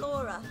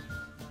Passiflora.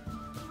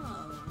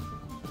 Oh,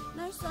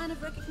 no sign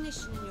of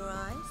recognition in your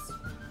eyes.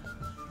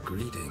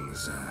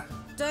 Greetings,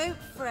 Don't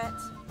fret.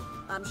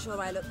 I'm sure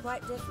I look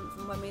quite different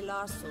from when we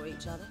last saw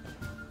each other.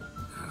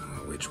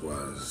 Which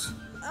was?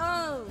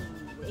 Oh,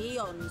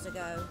 eons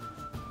ago.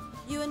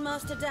 You and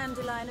Master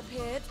Dandelion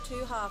appeared,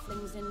 2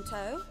 halflings in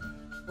tow.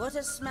 What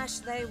a smash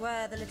they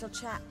were, the little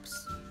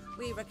chaps.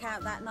 We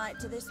recount that night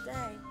to this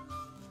day.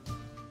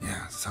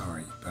 Yeah,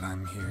 sorry, but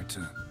I'm here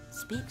to...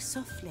 Speak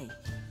softly.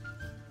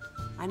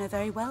 I know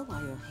very well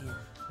why you're here.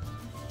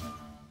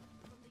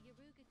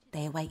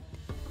 They await.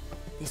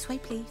 This way,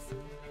 please.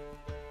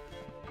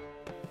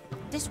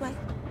 This way.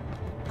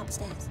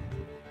 Upstairs.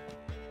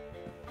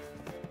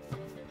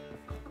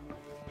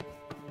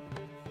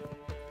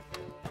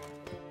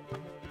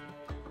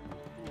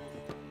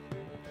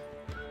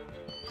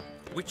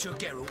 Witcher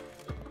Geralt,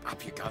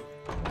 up you go.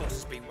 Boss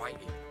has been waiting.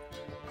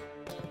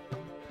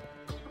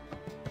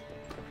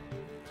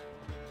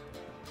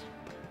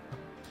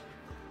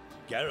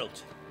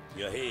 Geralt,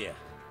 you're here.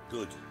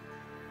 Good.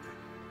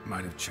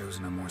 Might have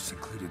chosen a more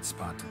secluded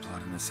spot to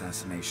plot an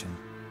assassination.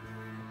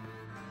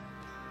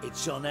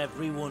 It's on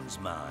everyone's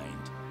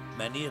mind.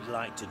 Many would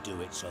like to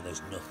do it so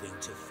there's nothing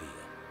to fear.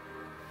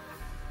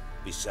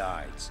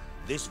 Besides,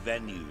 this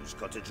venue's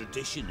got a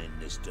tradition in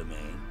this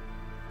domain.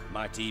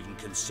 Might even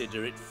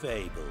consider it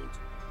fabled.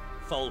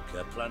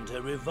 Folka planned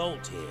her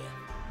revolt here.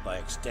 By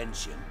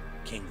extension,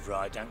 King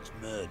Vrydank's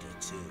murder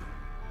too.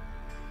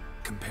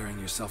 Comparing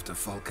yourself to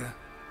Folka?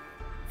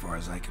 Far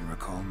as I can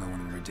recall, no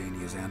one in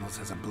Redania's annals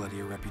has a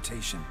bloodier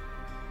reputation.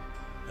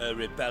 Her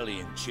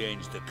rebellion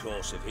changed the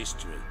course of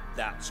history.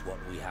 That's what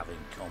we have in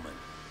common.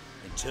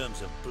 In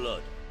terms of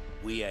blood,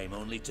 we aim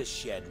only to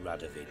shed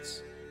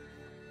Radovid's.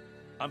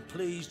 I'm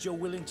pleased you're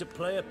willing to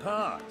play a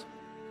part.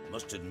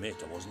 Must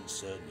admit, I wasn't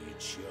certain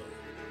you'd show.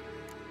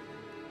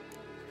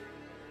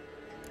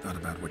 Thought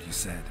about what you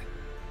said.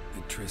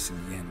 That Triss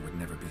and Yen would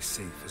never be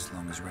safe as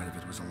long as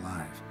Radovid was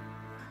alive.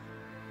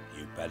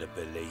 You better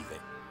believe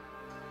it.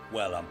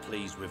 Well, I'm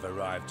pleased we've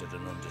arrived at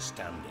an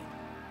understanding.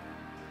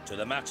 To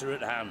the matter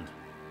at hand.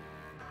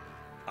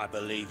 I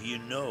believe you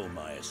know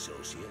my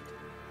associate.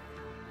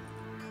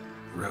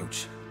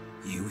 Roach,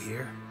 you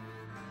here?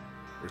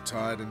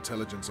 Retired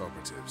intelligence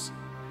operatives.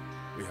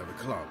 We have a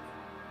club.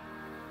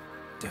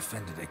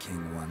 Defended a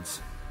king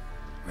once.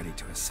 Ready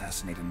to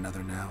assassinate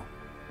another now?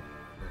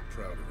 Not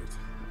proud of it,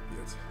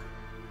 yet.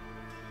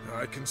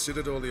 I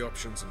considered all the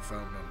options and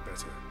found none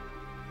better.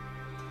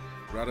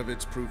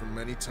 Radovid's proven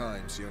many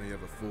times he only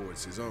ever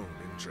forwards his own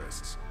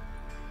interests.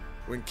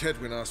 When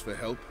Kedwin asked for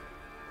help,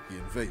 he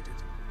invaded.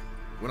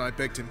 When I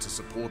begged him to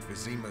support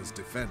Vizima's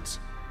defense,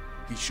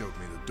 he showed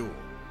me the door.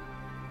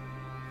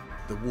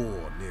 The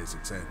war nears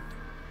its end.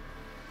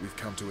 We've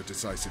come to a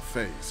decisive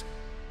phase.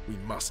 We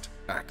must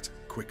act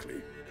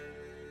quickly.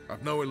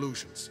 I've no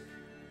illusions.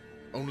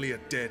 Only a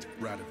dead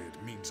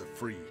Radovid means a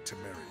free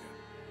Temeria.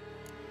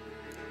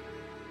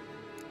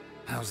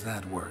 How's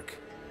that work?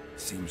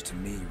 Seems to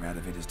me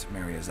Radovid is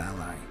Temeria's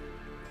ally.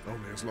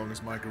 Only as long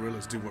as my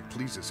guerrillas do what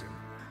pleases him.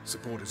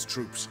 Support his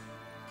troops.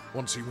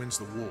 Once he wins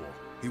the war,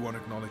 he won't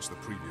acknowledge the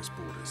previous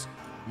borders,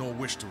 nor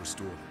wish to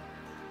restore them.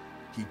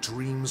 He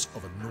dreams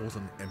of a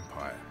northern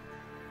empire.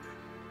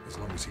 As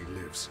long as he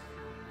lives,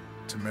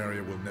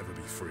 Temeria will never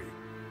be free.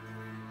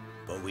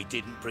 But we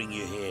didn't bring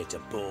you here to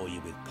bore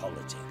you with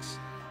politics.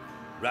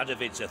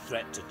 Radovid's a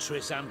threat to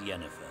Triss and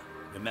Yennefer.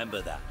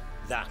 Remember that.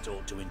 That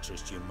ought to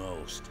interest you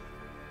most.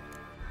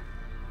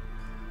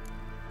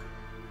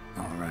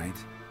 All right.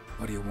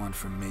 What do you want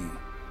from me?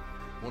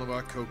 One of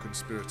our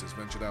co-conspirators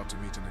ventured out to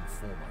meet an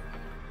informer.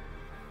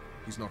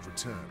 He's not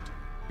returned,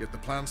 yet the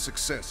plan's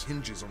success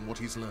hinges on what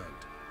he's learned.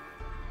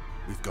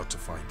 We've got to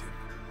find him.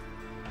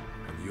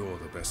 And you're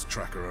the best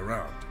tracker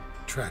around.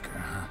 Tracker,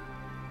 huh?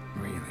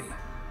 Really?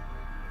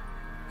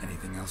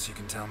 Anything else you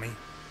can tell me?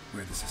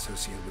 Where this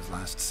associate was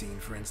last seen,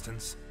 for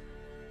instance?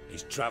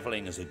 He's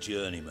traveling as a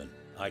journeyman.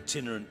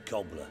 Itinerant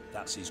cobbler,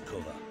 that's his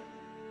cover.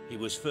 He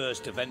was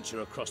first to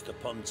venture across the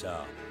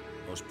Pontar.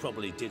 Most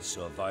probably did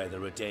so via the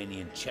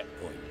Redanian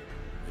checkpoint.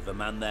 With a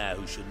man there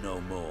who should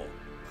know more.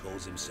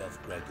 Calls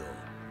himself Gregor.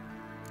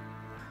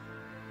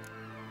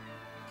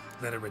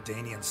 Let a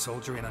Redanian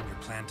soldier in on your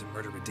plan to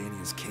murder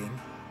Redania's king?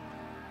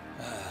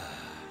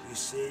 You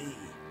see,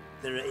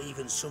 there are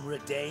even some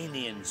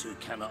Redanians who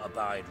cannot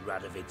abide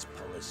Radovid's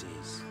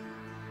policies.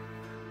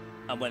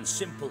 And when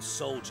simple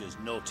soldiers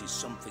notice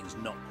something's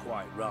not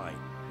quite right,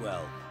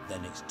 well,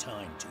 then it's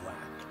time to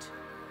act.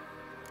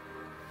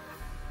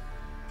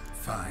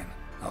 Fine.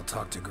 I'll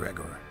talk to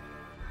Gregor.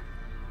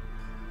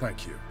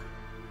 Thank you.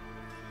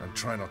 And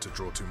try not to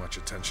draw too much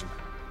attention,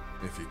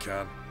 if you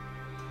can.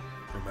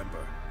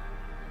 Remember,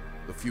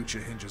 the future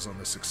hinges on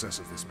the success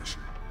of this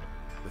mission.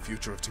 The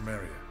future of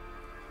Temeria.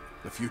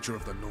 The future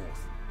of the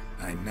North.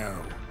 I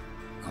know.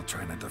 I'll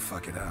try not to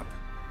fuck it up.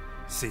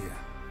 See ya.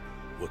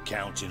 We're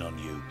counting on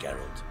you,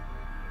 Geralt.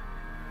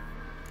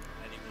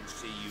 Anyone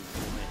see you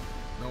come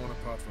in? No one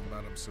apart from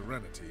Madame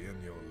Serenity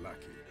and your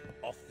lackey.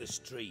 Off the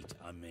street,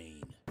 I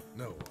mean.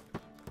 No one.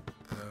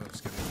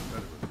 Nerves getting the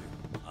better of you.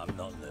 I'm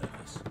not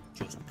nervous,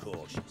 just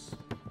cautious.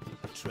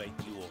 A trait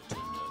you ought to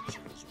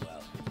nurture as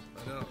well.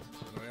 I know,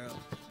 and I am.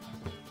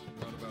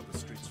 Not about the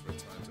streets for a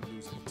time to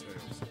lose any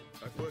tales.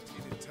 I've worked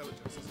in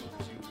intelligence as long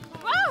as you do.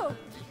 Whoa!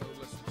 No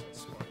lessons on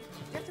spying.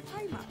 Did you have to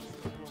pay much?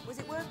 Was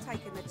it worth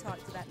taking the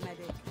type to that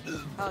medic?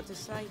 Hard to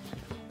say.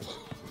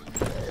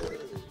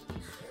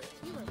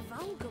 You're a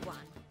vulgar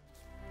one.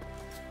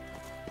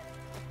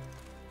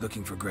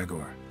 Looking for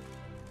Gregor.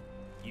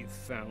 You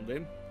found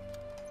him?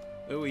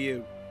 Who are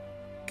you?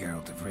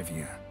 Geralt of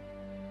Rivia.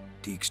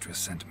 Dijkstra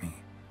sent me.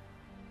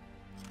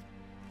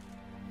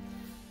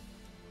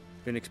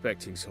 Been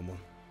expecting someone.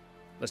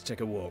 Let's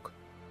take a walk.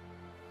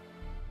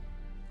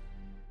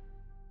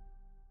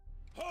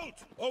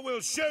 Halt, or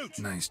we'll shoot!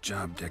 Nice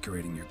job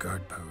decorating your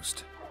guard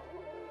post.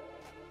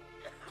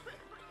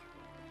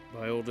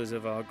 By orders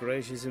of our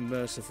gracious and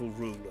merciful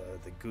ruler,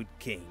 the good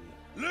king.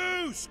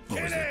 Loose!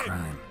 What was their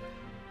crime?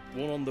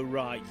 One on the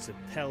right's a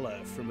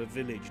peller from a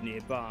village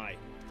nearby.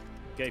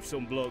 Gave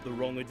some bloke the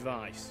wrong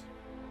advice.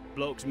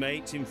 Bloke's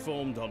mates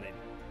informed on him.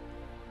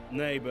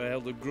 Neighbour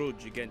held a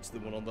grudge against the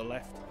one on the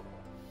left.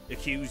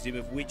 Accused him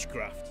of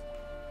witchcraft.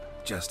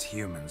 Just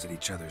humans at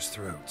each other's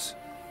throats.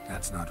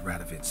 That's not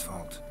Radovid's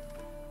fault.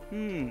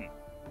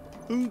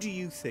 Who do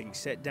you think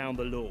set down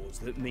the laws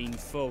that mean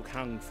folk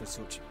hang for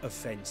such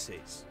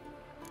offences?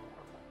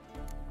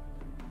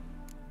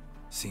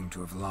 Seem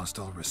to have lost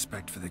all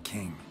respect for the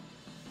king.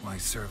 Why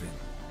serve him?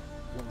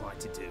 What am I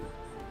to do?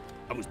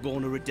 I was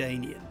born a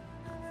Redanian.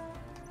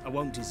 I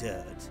won't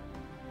desert.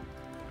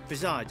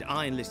 Besides,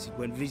 I enlisted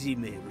when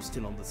Vizimir was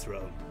still on the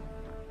throne.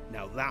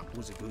 Now that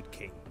was a good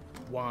king,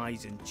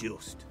 wise and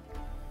just.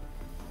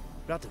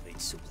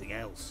 Radovid's something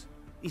else.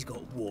 He's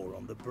got war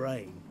on the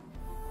brain.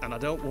 And I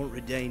don't want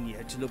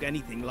Redania to look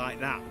anything like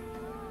that.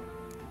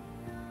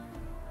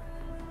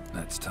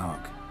 Let's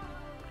talk.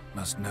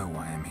 Must know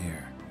why I'm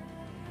here.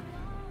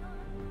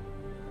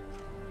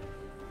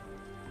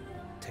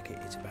 Take it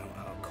it's about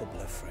our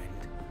cobbler friend.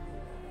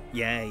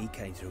 Yeah, he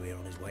came through here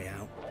on his way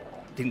out.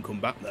 Didn't come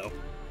back though.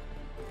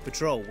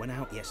 Patrol went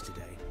out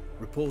yesterday,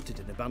 reported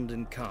an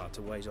abandoned cart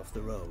a ways off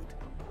the road.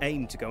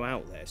 Aimed to go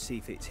out there, see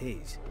if it's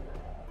his.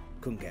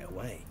 Couldn't get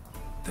away.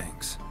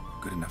 Thanks.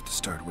 Good enough to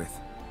start with.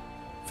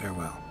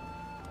 Farewell.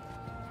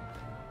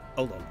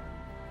 Hold on.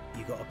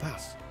 You got a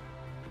pass?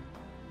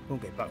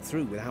 Won't get back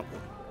through without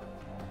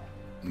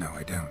one. No,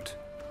 I don't.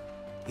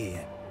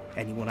 Here.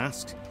 Anyone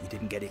asks, you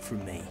didn't get it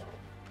from me.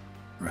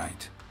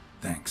 Right.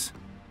 Thanks.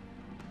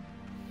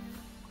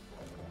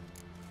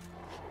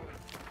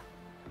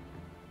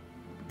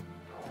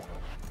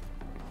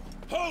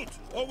 Halt,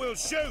 or we'll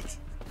shoot!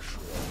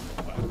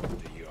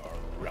 Under your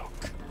rock.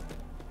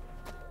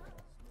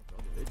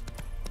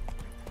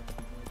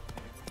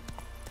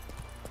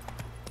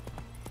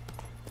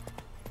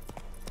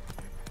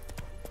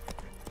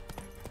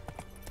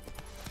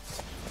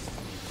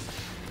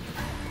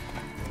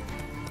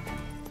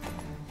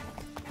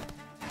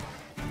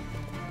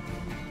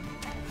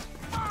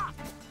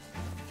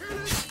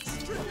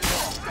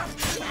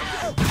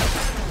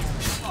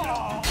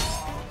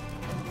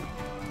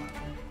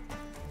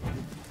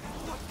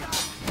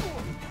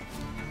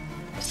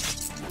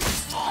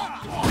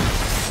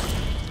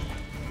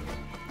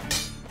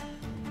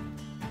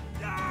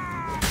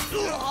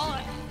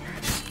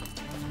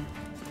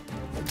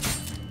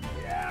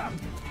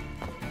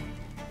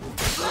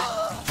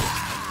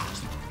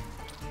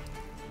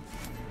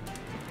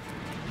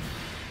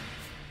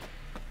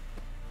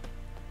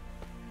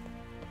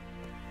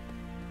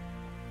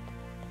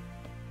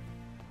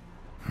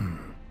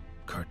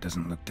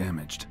 Doesn't look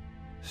damaged.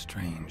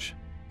 Strange.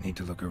 Need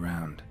to look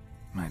around.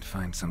 Might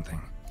find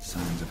something.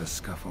 Signs of a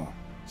scuffle.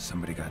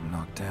 Somebody got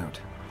knocked out.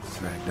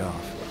 Dragged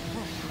off.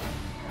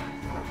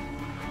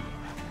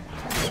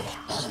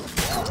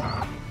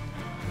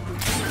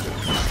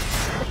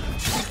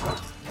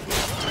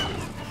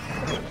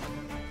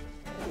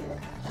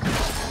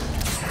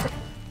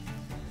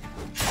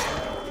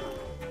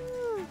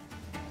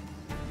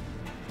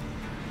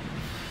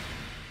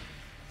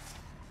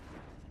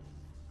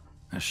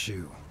 A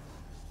shoe.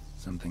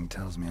 Something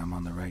tells me I'm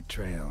on the right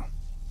trail.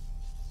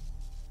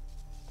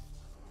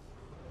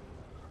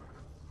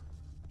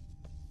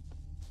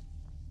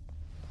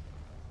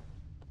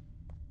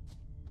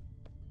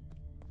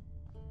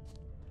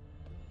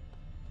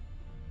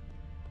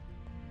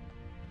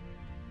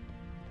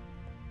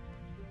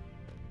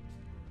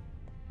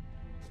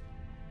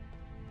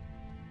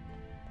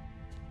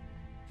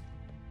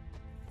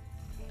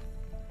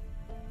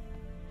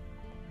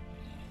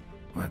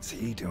 What's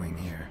he doing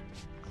here?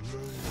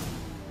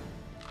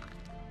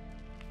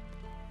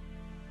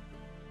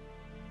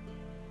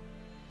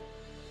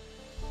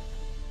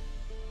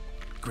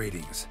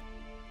 Greetings.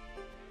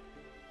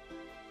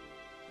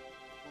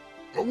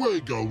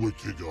 Away go,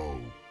 witchy go.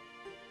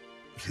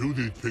 You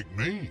did pick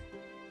me.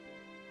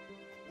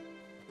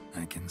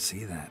 I can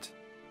see that.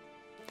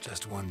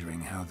 Just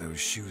wondering how those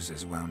shoes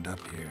is wound up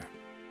here.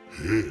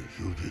 Yes,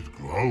 you did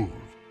grow.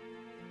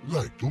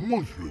 Like the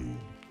mushroom.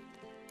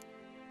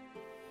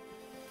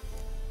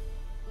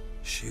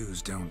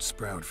 Shoes don't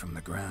sprout from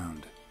the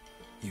ground.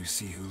 You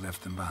see who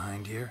left them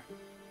behind here?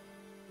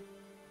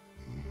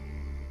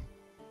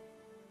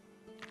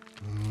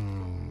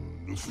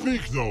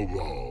 Speak no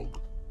rogue.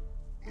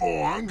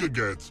 Oh, anger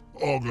gets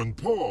Og and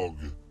Pog.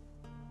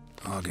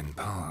 Og and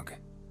Pog?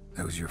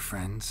 Those your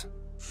friends?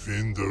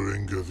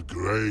 Finderinger's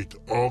great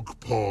Og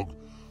Pog.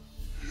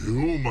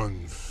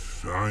 Human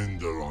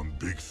finder on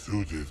big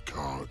suited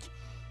cart.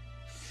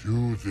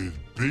 Suited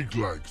big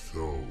like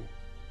so.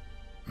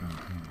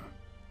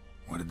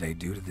 What did they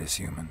do to this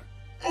human?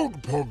 Og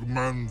Pog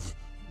man's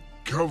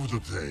cover to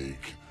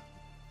take.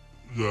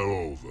 They're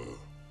over.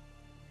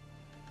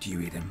 Do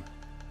you eat him?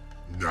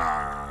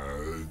 Nah,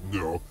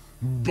 no.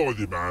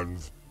 Body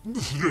man's,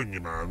 stringy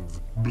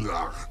man's,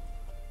 blah.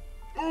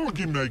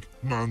 Oggy make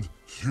man's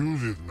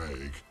suited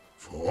make.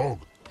 Frog,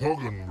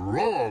 Pog and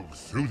Rog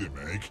suited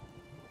make.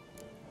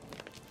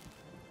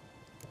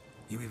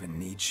 You even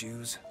need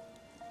shoes?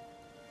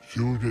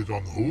 Suited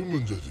on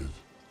humans it is.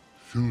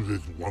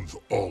 Suited once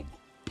Og,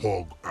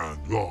 Pog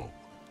and Rog.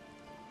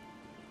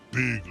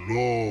 Big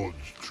lords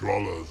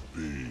trollers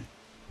be.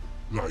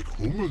 Like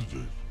humans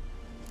did.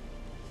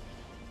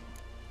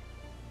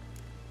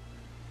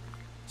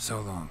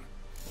 So long.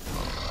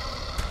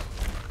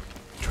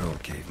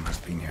 cave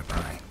must be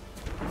nearby.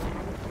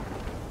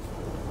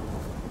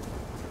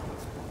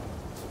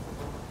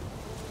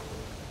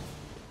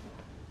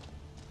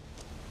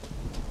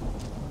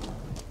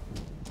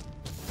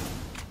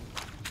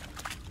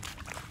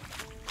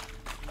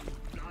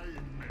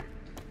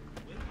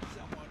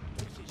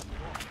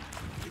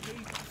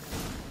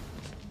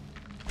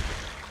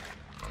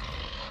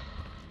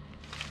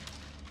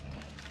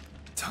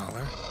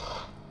 Taller?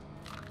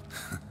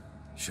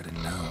 Should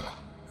have known.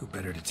 Who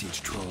better to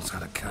teach trolls how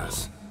to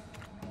cuss?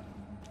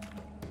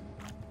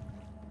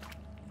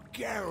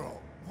 Geralt,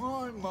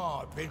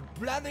 my, been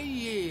bloody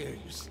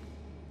years.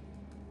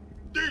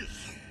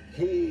 This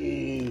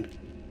hole.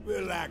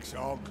 Relax,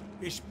 Og.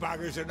 This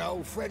bugger's an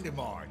old friend of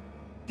mine.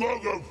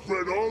 Bugger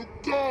friend, I'll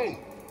go.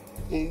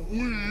 A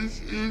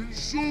whiz in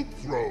soup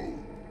throw.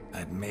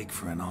 I'd make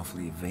for an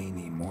awfully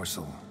veiny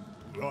morsel.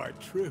 Right,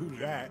 true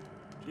that.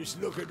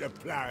 Just look at the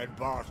ploughing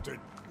bastard.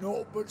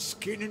 Naught but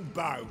skin and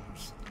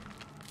bones.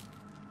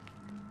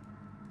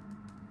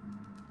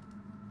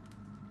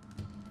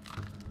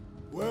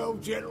 Well,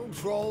 gentle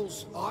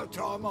trolls, high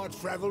time I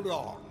travelled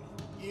on.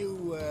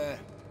 You,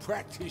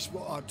 practice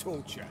what I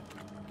taught you.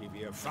 Give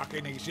you a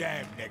fucking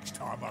exam next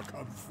time I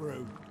come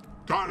through.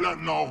 Can't let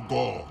no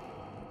go.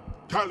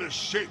 Tell her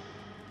sit.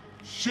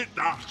 Sit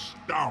ass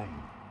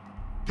down.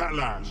 Tell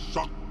her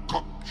suck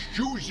cock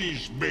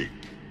shoesies make.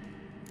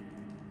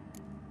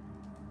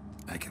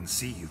 I can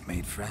see you've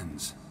made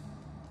friends,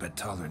 but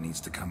Taller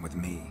needs to come with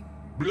me.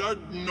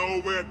 Blood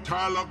know where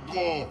Taller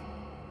go.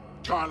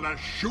 Taller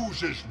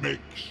shoeses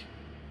makes.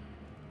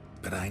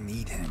 But I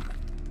need him.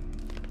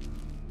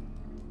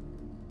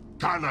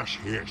 Taller's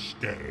here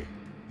stay.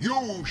 You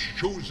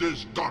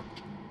shoeses got.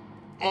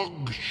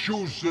 Og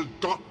shoeses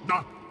got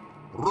not.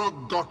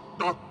 Rug got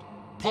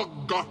not.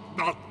 Pug got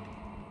not.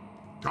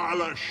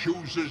 Taller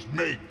shoeses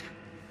make.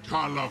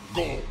 Taller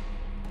go.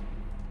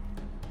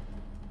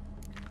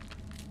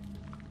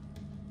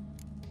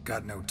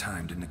 Got no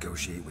time to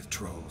negotiate with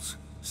trolls.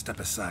 Step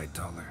aside,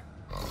 Taller.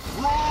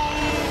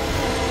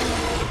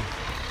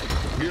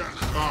 Here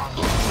comes.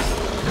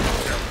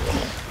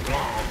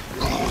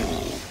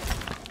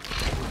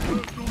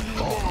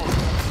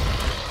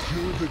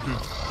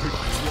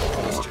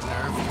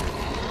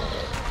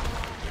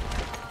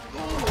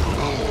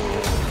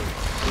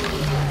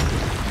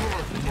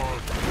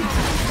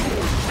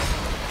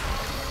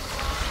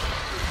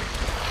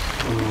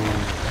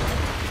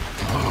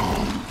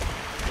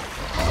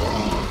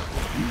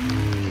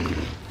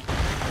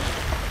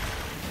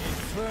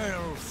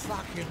 Infernal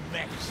fucking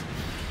mess.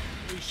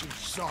 We should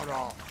sod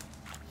off.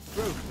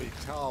 Truth be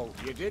told,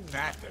 you didn't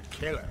have to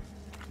kill her.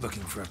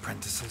 Looking for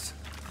apprentices?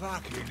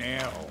 Fucking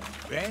hell.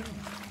 Ben,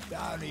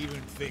 don't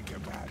even think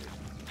about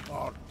it.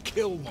 I'd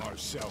kill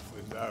myself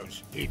with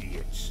those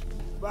idiots.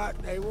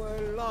 But they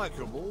were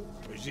likable,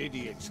 as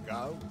idiots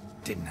go.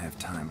 Didn't have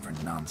time for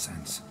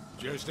nonsense.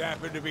 Just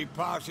happened to be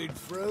passing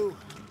through?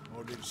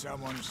 Or did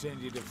someone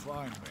send you to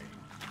find me?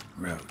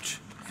 Roach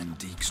and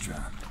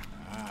Dijkstra.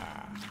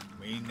 Ah,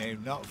 mean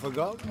they've not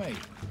forgotten me.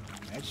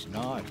 That's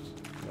nice.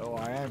 Though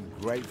I am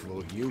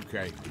grateful you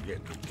came to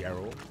get me,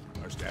 Geralt.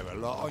 Must have a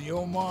lot on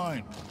your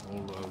mind.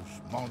 All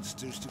those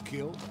monsters to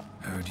kill.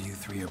 Heard you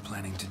three are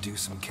planning to do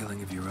some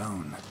killing of your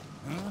own.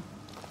 Huh?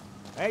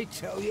 I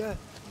tell you,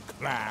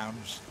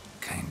 clowns.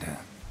 Kinda.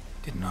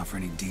 Didn't offer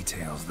any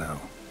details, though.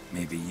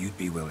 Maybe you'd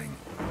be willing.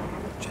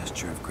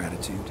 Gesture of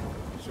gratitude?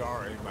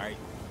 Sorry, mate.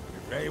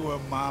 If they were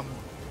mum,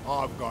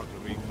 I've got to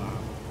be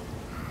mum.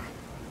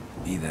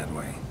 Be that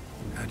way.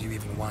 How'd you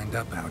even wind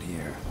up out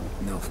here?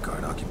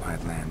 Nilfgaard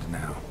occupied land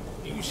now.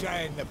 You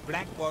saying the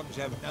black ones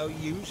have no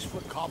use for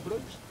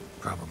cobblers?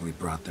 Probably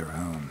brought their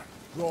own.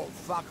 Brought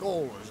fuck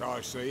all, as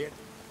I see it.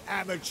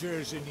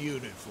 Amateurs in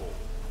uniform.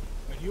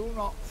 And you'll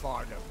not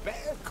find a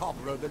better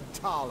cobbler than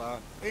Taller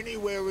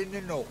anywhere in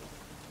the north.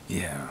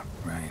 Yeah,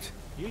 right.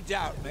 You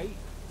doubt me?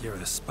 You're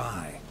a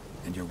spy,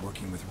 and you're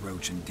working with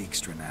Roach and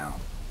Dijkstra now.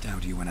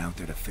 Doubt you went out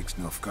there to fix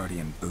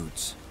Nilfgaardian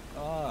boots.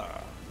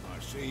 Ah, I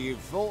see you've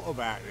thought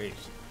about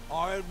this.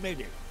 I admit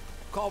it.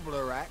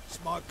 Cobbler act's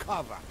my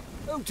cover.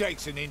 Who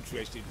takes an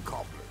interest in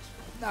cobblers?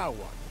 No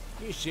one.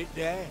 You sit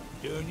there,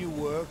 doing your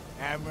work,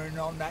 hammering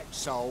on that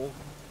sole,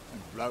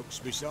 and blokes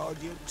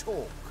beside you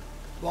talk.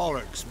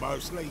 Bollocks,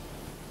 mostly.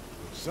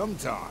 But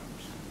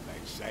sometimes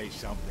they say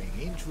something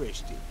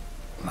interesting.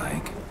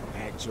 Like?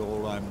 That's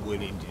all I'm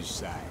willing to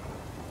say.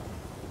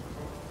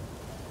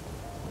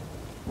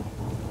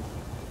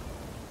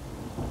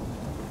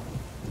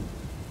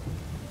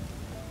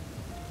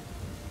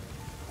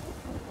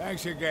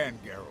 Thanks again,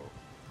 Geralt.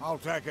 I'll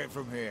take it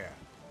from here.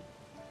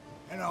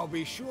 And I'll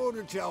be sure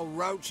to tell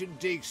Roach and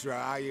Dijkstra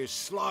how you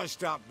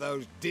sliced up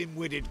those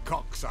dim-witted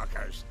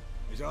cocksuckers.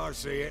 As I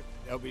see it,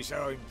 they'll be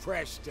so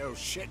impressed they'll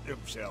shit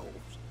themselves.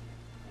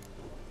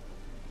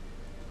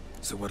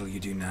 So what'll you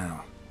do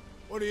now?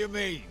 What do you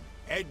mean?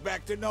 Head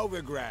back to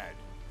Novigrad.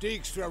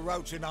 Dijkstra,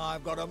 Roach and I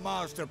have got a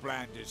master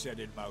plan to set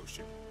in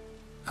motion.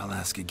 I'll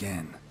ask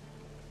again.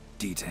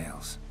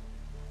 Details.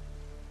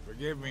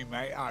 Forgive me,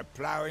 mate. I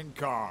plough in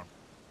calm.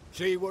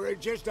 See, were it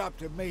just up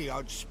to me,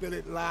 I'd spill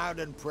it loud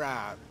and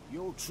proud.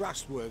 You're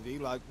trustworthy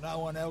like no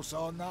one else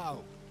I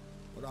know.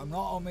 But I'm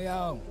not on my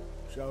own,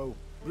 so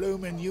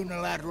bloomin'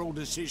 unilateral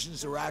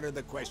decisions are out of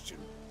the question.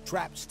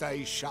 Trap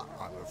stays shut,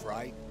 I'm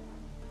afraid.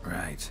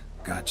 Right,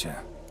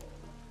 gotcha.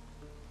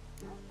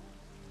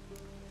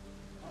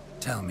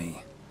 Tell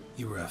me,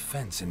 you were a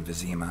fence in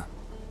Vizima.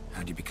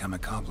 How'd you become a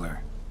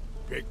cobbler?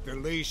 Pick the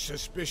least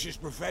suspicious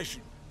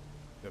profession.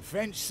 The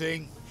fence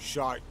thing,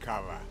 shite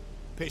cover.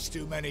 Pissed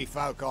too many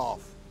folk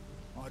off.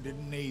 I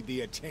didn't need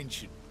the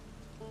attention.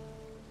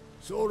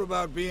 Sort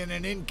about being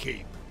an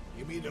innkeep.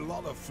 You meet a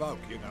lot of folk,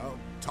 you know,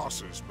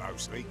 tossers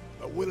mostly,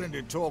 but willing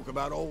to talk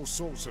about all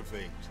sorts of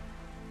things.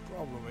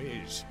 Problem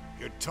is,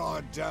 you're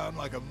tied down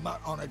like a mutt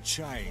on a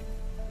chain.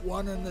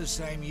 One and the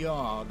same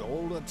yard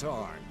all the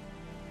time.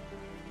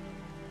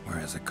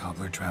 Whereas a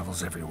cobbler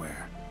travels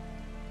everywhere.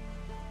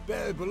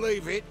 Better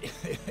believe it.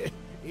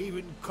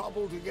 Even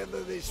cobbled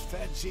together this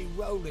fancy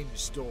rolling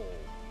stall.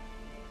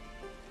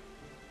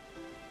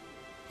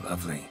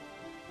 Lovely.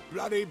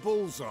 Bloody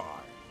bullseye.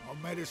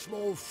 I've made a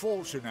small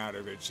fortune out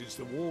of it since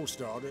the war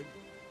started.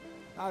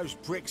 Those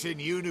pricks in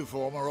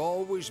uniform are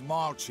always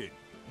marching.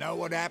 Know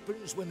what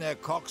happens when their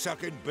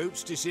cocksucking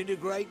boots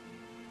disintegrate?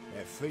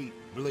 Their feet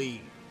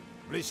bleed,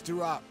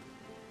 blister up.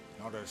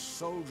 Not a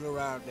soldier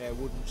out there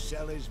wouldn't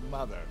sell his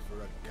mother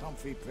for a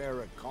comfy pair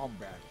of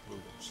combat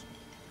boots.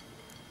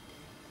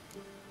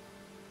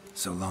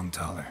 So long,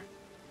 Taller,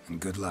 and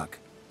good luck.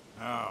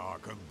 Oh, I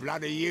can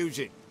bloody use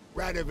it.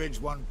 Radovid's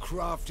one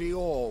crafty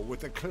ore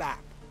with a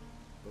clap.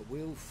 But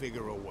we'll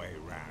figure a way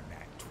round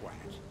that twat.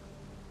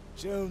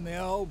 Soon the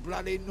old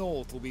bloody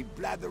North will be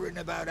blathering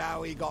about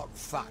how he got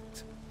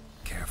fucked.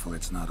 Careful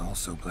it's not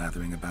also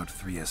blathering about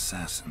 3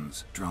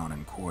 assassins, drawn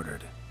and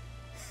quartered.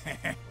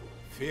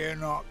 Fear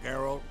not,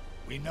 Geralt.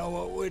 We know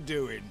what we're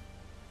doing.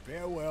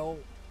 Farewell.